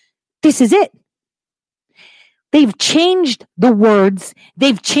agents. This is it. They've changed the words.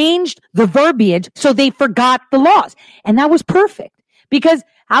 They've changed the verbiage. So they forgot the laws. And that was perfect because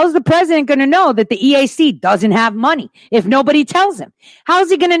how's the president going to know that the EAC doesn't have money if nobody tells him? How is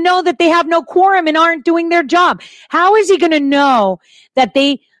he going to know that they have no quorum and aren't doing their job? How is he going to know that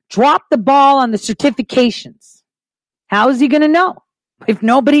they dropped the ball on the certifications? How is he going to know if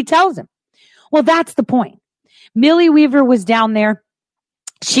nobody tells him? Well, that's the point. Millie Weaver was down there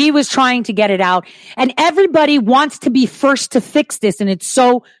She was trying to get it out, and everybody wants to be first to fix this, and it's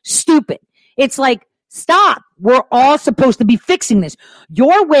so stupid. It's like, stop. We're all supposed to be fixing this.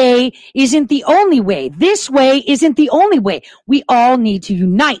 Your way isn't the only way. This way isn't the only way. We all need to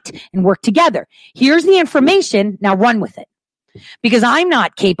unite and work together. Here's the information. Now run with it. Because I'm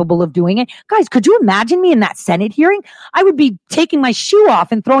not capable of doing it. Guys, could you imagine me in that Senate hearing? I would be taking my shoe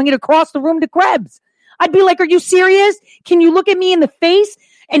off and throwing it across the room to Krebs. I'd be like, are you serious? Can you look at me in the face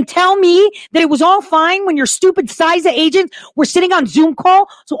and tell me that it was all fine when your stupid CISA agents were sitting on Zoom call,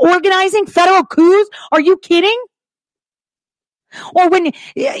 so organizing federal coups? Are you kidding? Or when,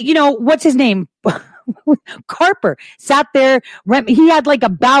 what's his name? Carper sat there. He had like a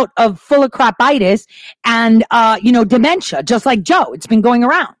bout of full of crapitis and, dementia, just like Joe. It's been going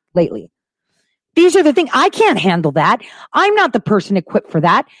around lately. These are the things. I can't handle that. I'm not the person equipped for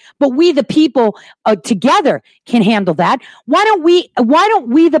that, but we, the people, together can handle that. Why don't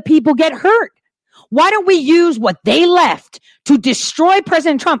we, the people, get hurt? Why don't we use what they left to destroy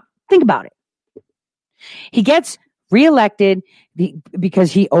President Trump? Think about it. He gets reelected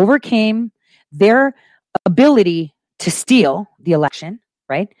because he overcame their ability to steal the election,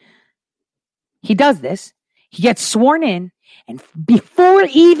 right? He does this. He gets sworn in. And before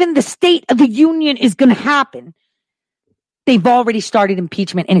even the State of the Union is going to happen, they've already started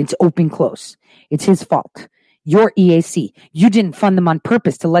impeachment, and it's open close. It's his fault. You're EAC. You didn't fund them on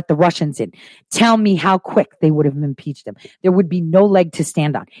purpose to let the Russians in. Tell me how quick they would have impeached him. There would be no leg to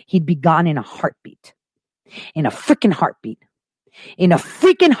stand on. He'd be gone in a heartbeat. In a freaking heartbeat. In a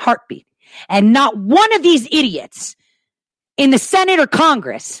freaking heartbeat. And not one of these idiots in the Senate or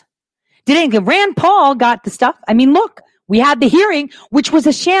Congress did anything. Rand Paul got the stuff. I mean, look. We had the hearing, which was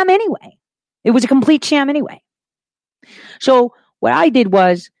a sham anyway. It was a complete sham anyway. So what I did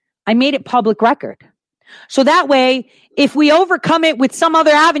was I made it public record. So that way, if we overcome it with some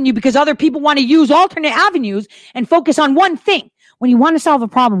other avenue because other people want to use alternate avenues and focus on one thing, when you want to solve a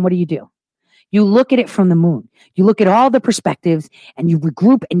problem, what do? You look at it from the moon. You look at all the perspectives and you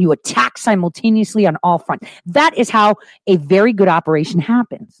regroup and you attack simultaneously on all fronts. That is how a very good operation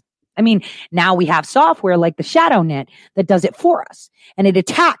happens. I mean, now we have software like the ShadowNet that does it for us, and it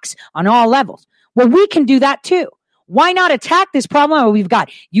attacks on all levels. Well, we can do that too. Why not attack this problem? We've got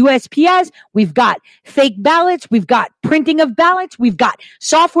USPS, we've got fake ballots, we've got printing of ballots, we've got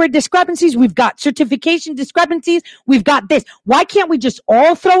software discrepancies, we've got certification discrepancies, we've got this. Why can't we just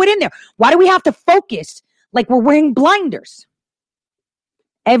all throw it in there? Why do we have to focus like we're wearing blinders?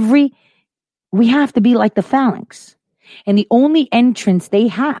 We have to be like the phalanx. And the only entrance they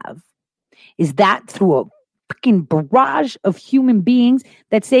have is that through a freaking barrage of human beings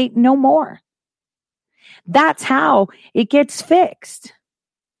that say no more. That's how it gets fixed.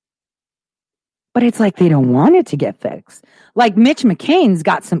 But it's like they don't want it to get fixed. Like Mitch McCain's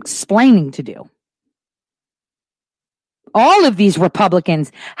got some explaining to do. All of these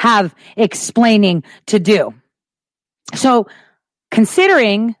Republicans have explaining to do. So,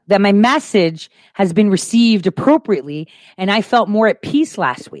 considering that my message has been received appropriately and I felt more at peace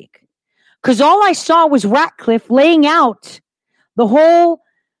last week, because all I saw was Ratcliffe laying out the whole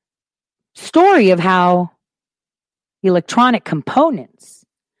story of how electronic components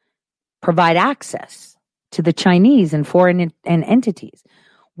provide access to the Chinese and foreign entities,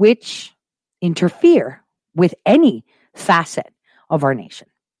 which interfere with any facet of our nation.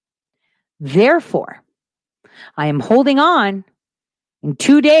 Therefore, I am holding on in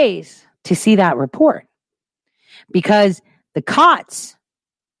 2 days to see that report, because the COTS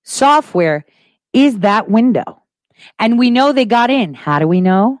software is that window. And we know they got in. How do we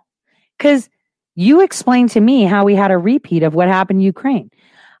know? Because you explained to me how we had a repeat of what happened in Ukraine.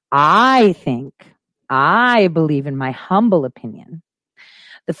 I believe, in my humble opinion,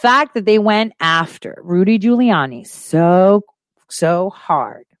 the fact that they went after Rudy Giuliani so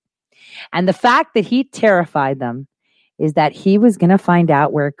hard, and the fact that he terrified them, is that he was going to find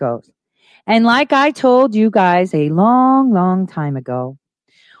out where it goes. And like I told you guys a long, long time ago,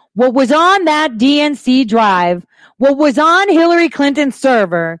 what was on that DNC drive, what was on Hillary Clinton's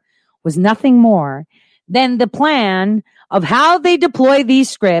server, was nothing more than the plan of how they deploy these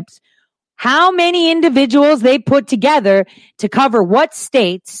scripts, how many individuals they put together to cover what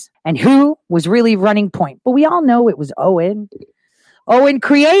states, and who was really running point. But we all know it was Owen. Owen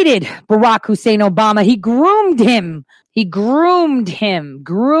created Barack Hussein Obama. He groomed him. Groomed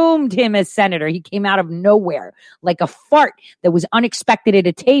him as senator. He came out of nowhere like a fart that was unexpected at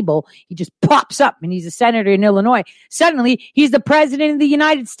a table. He just pops up and he's a senator in Illinois. Suddenly, he's the president of the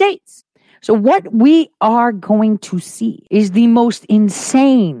United States. So what we are going to see is the most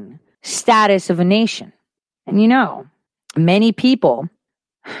insane status of a nation. And many people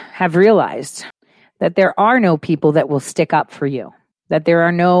have realized that there are no people that will stick up for you, that there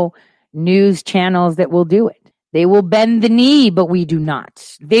are no news channels that will do it. They will bend the knee, but we do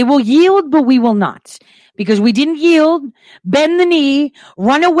not. They will yield, but we will not. Because we didn't yield, bend the knee,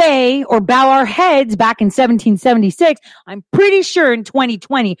 run away, or bow our heads back in 1776. I'm pretty sure in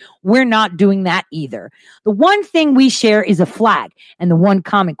 2020, we're not doing that either. The one thing we share is a flag. And the one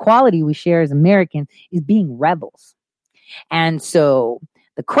common quality we share as Americans is being rebels. And so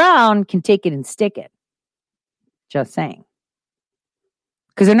the crown can take it and stick it. Just saying.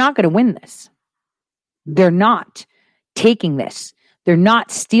 Because they're not going to win this. They're not taking this. They're not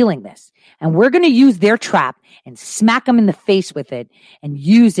stealing this. And we're going to use their trap and smack them in the face with it and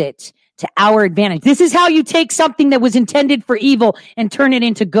use it to our advantage. This is how you take something that was intended for evil and turn it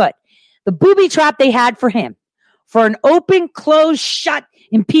into good. The booby trap they had for him, for an open, closed, shut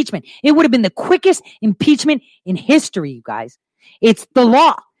impeachment. It would have been the quickest impeachment in history, you guys. It's the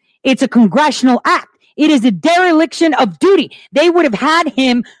law. It's a congressional act. It is a dereliction of duty. They would have had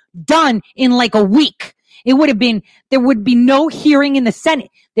him done in like a week. It would have been, there would be no hearing in the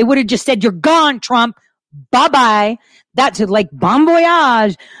Senate. They would have just said, you're gone, Trump. Bye-bye. That's like bon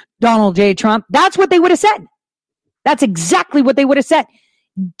voyage, Donald J. Trump. That's what they would have said. That's exactly what they would have said.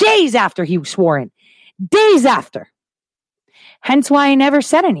 Days after he swore in. Days after. Hence why I never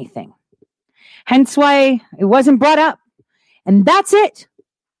said anything. Hence why it wasn't brought up. And that's it.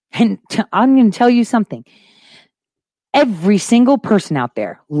 And I'm going to tell you something. Every single person out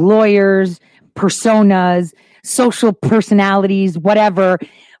there, lawyers, personas, social personalities, whatever,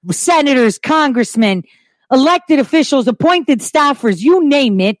 senators, congressmen, elected officials, appointed staffers, you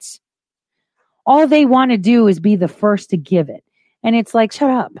name it. All they want to do is be the first to give it. And it's like,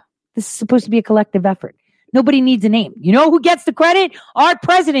 shut up. This is supposed to be a collective effort. Nobody needs a name. You know who gets the credit? Our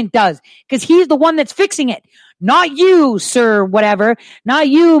president does, because he's the one that's fixing it. Not you, sir, whatever. Not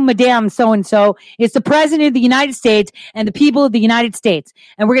you, madame so-and-so. It's the president of the United States and the people of the United States.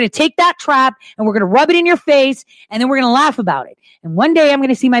 And we're going to take that trap and we're going to rub it in your face and then we're going to laugh about it. And one day I'm going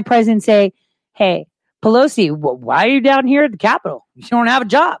to see my president say, hey, Pelosi, why are you down here at the Capitol? You don't have a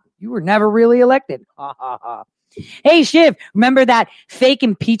job. You were never really elected. Ha, ha, ha. Hey, Shiv, remember that fake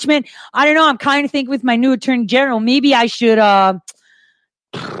impeachment? I don't know. I'm kind of thinking with my new attorney general, maybe I should,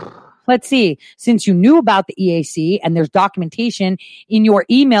 let's see, since you knew about the EAC and there's documentation in your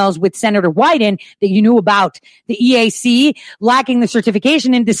emails with Senator Wyden that you knew about the EAC lacking the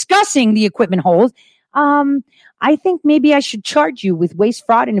certification and discussing the equipment holes, I think maybe I should charge you with waste,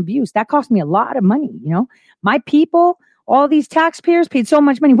 fraud, and abuse. That cost me a lot of money, you know? My people, all these taxpayers paid so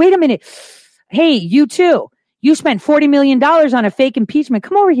much money. Wait a minute. Hey, you too. You spent $40 million on a fake impeachment.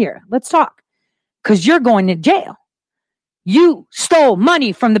 Come over here. Let's talk. Because you're going to jail. You stole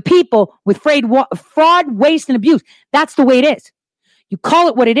money from the people with fraud, waste, and abuse. That's the way it is. You call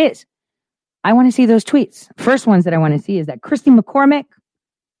it what it is. I want to see those tweets. First ones that I want to see is that Christy McCormick,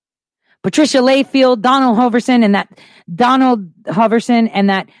 Patricia Layfield, Donald Hoverson, and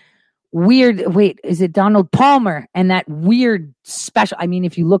that weird, is it Donald Palmer and that weird special, I mean,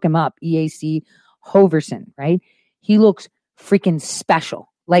 if you look him up, EAC Hoverson, right? He looks freaking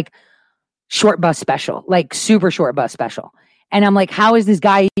special, like short bus special, like super short bus special. And I'm like, how is this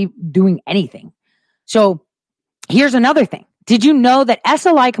guy doing anything? So here's another thing. Did you know that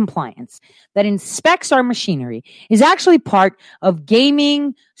SLI compliance that inspects our machinery is actually part of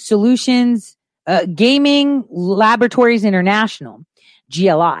Gaming Solutions, Gaming Laboratories International,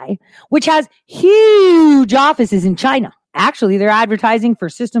 GLI, which has huge offices in China. Actually, they're advertising for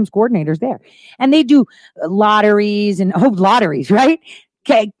systems coordinators there. And they do lotteries, right?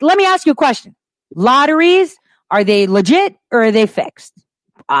 Okay, let me ask you a question. Lotteries, are they legit or are they fixed?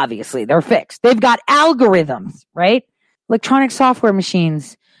 Obviously, they're fixed. They've got algorithms, right? Electronic software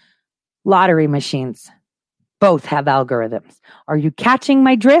machines, lottery machines, both have algorithms. Are you catching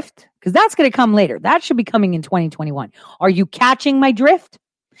my drift? Because that's going to come later. That should be coming in 2021. Are you catching my drift?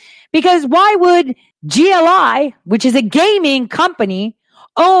 Because why would GLI, which is a gaming company,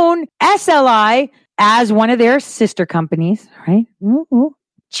 own SLI as one of their sister companies, right?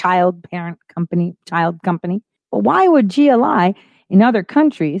 Child company. But why would GLI in other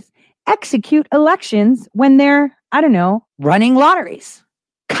countries execute elections when they're, I don't know, running lotteries?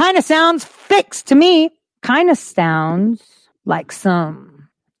 Kind of sounds fixed to me. Kind of sounds like some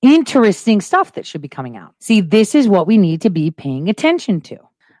interesting stuff that should be coming out. See, this is what we need to be paying attention to.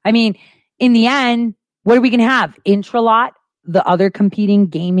 I mean, in the end, what are we going to have? Intralot, the other competing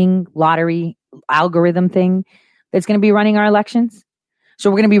gaming lottery algorithm thing that's going to be running our elections. So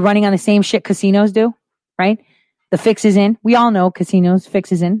we're going to be running on the same shit casinos do, right? The fix is in. We all know casinos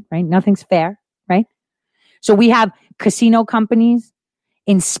fix is in, right? Nothing's fair, right? So we have casino companies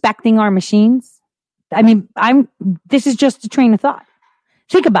inspecting our machines. I mean, this is just a train of thought.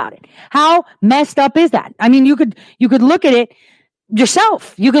 Think about it. How messed up is that? I mean, you could look at it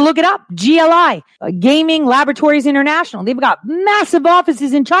yourself. You can look it up. GLI, Gaming Laboratories International. They've got massive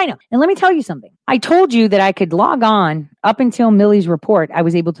offices in China. And let me tell you something. I told you that I could log on up until Millie's report. I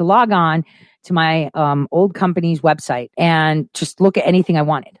was able to log on to my old company's website and just look at anything I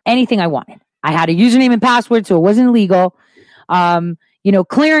wanted. Anything I wanted. I had a username and password, so it wasn't illegal.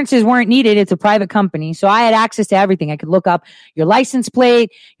 Clearances weren't needed. It's a private company. So I had access to everything. I could look up your license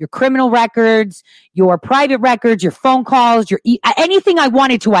plate, your criminal records, your private records, your phone calls, anything I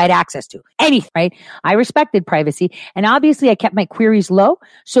wanted to, I had access to. Anything, right? I respected privacy. And obviously I kept my queries low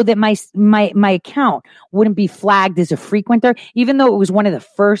so that my account wouldn't be flagged as a frequenter, even though it was one of the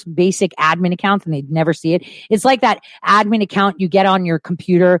first basic admin accounts and they'd never see it. It's like that admin account you get on your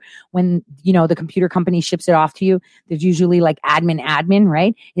computer when, the computer company ships it off to you. There's usually like admin,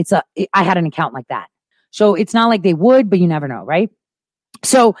 right? I had an account like that. So it's not like they would, but you never know, right?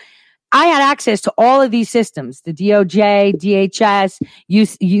 So I had access to all of these systems, the DOJ, DHS,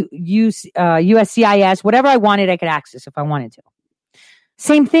 USCIS, whatever I wanted, I could access if I wanted to.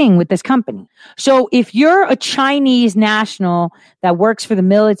 Same thing with this company. So if you're a Chinese national that works for the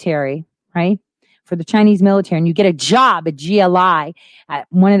military, right? For the Chinese military, and you get a job at GLI at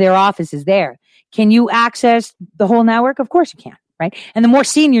one of their offices there, can you access the whole network? Of course you can, right? And the more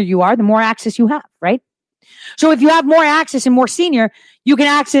senior you are, the more access you have, right? So if you have more access and more senior, you can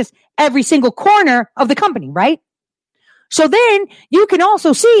access every single corner of the company, right? So then you can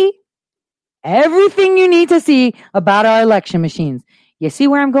also see everything you need to see about our election machines. You see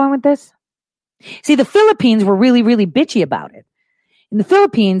where I'm going with this? See, the Philippines were really, really bitchy about it. In the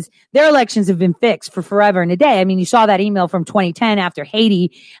Philippines, their elections have been fixed for forever and a day. I mean, you saw that email from 2010 after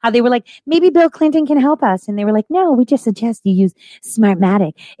Haiti, how they were like, maybe Bill Clinton can help us. And they were like, no, we just suggest you use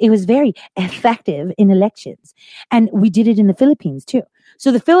Smartmatic. It was very effective in elections. And we did it in the Philippines too. So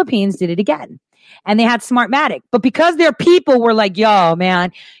the Philippines did it again. And they had Smartmatic. But because their people were like, yo,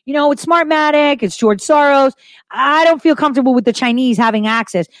 man, it's Smartmatic, it's George Soros. I don't feel comfortable with the Chinese having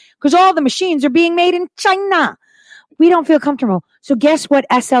access because all the machines are being made in China. We don't feel comfortable. So guess what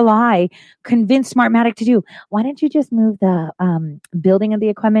SLI convinced Smartmatic to do? Why don't you just move the building of the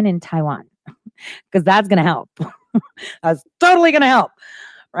equipment in Taiwan? Because that's going to help. That's totally going to help.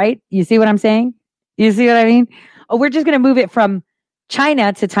 Right? You see what I'm saying? You see what I mean? Oh, we're just going to move it from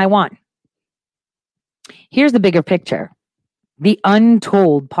China to Taiwan. Here's the bigger picture. The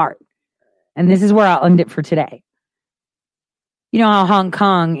untold part. And this is where I'll end it for today. You know how Hong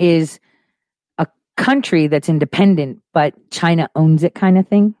Kong is a country that's independent, but China owns it kind of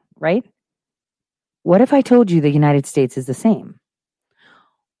thing, right? What if I told you the United States is the same?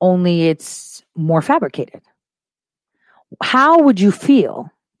 Only it's more fabricated. How would you feel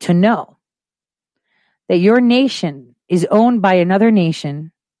to know that your nation is owned by another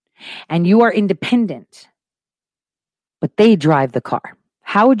nation and you are independent, but they drive the car?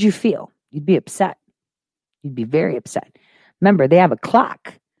 How would you feel? You'd be upset. You'd be very upset. Remember, they have a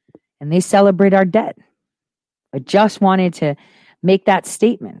clock and they celebrate our dead. I just wanted to make that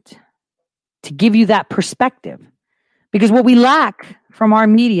statement to give you that perspective, because what we lack from our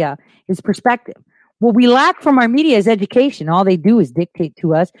media is perspective. What we lack from our media is education. All they do is dictate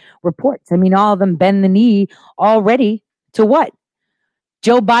to us reports. I mean, all of them bend the knee already to what?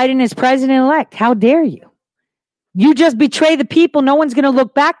 Joe Biden is president-elect. How dare you? You just betray the people. No one's going to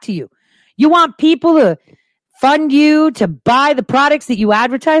look back to you. You want people to fund you to buy the products that you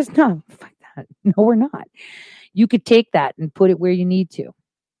advertise? No, fuck that. No, we're not. You could take that and put it where you need to,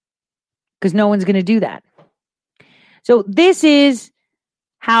 because no one's going to do that. So this is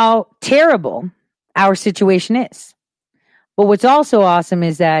how terrible our situation is. But what's also awesome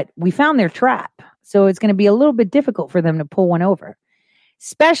is that we found their trap. So it's going to be a little bit difficult for them to pull one over,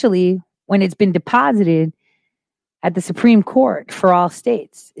 especially when it's been deposited at the Supreme Court for all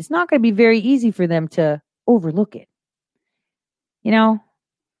states. It's not going to be very easy for them to overlook it.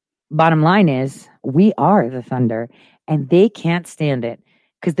 Bottom line is we are the thunder and they can't stand it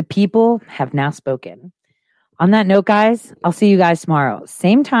because the people have now spoken. On that note, guys, I'll see you guys tomorrow.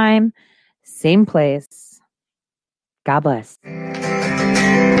 Same time, same place. God bless.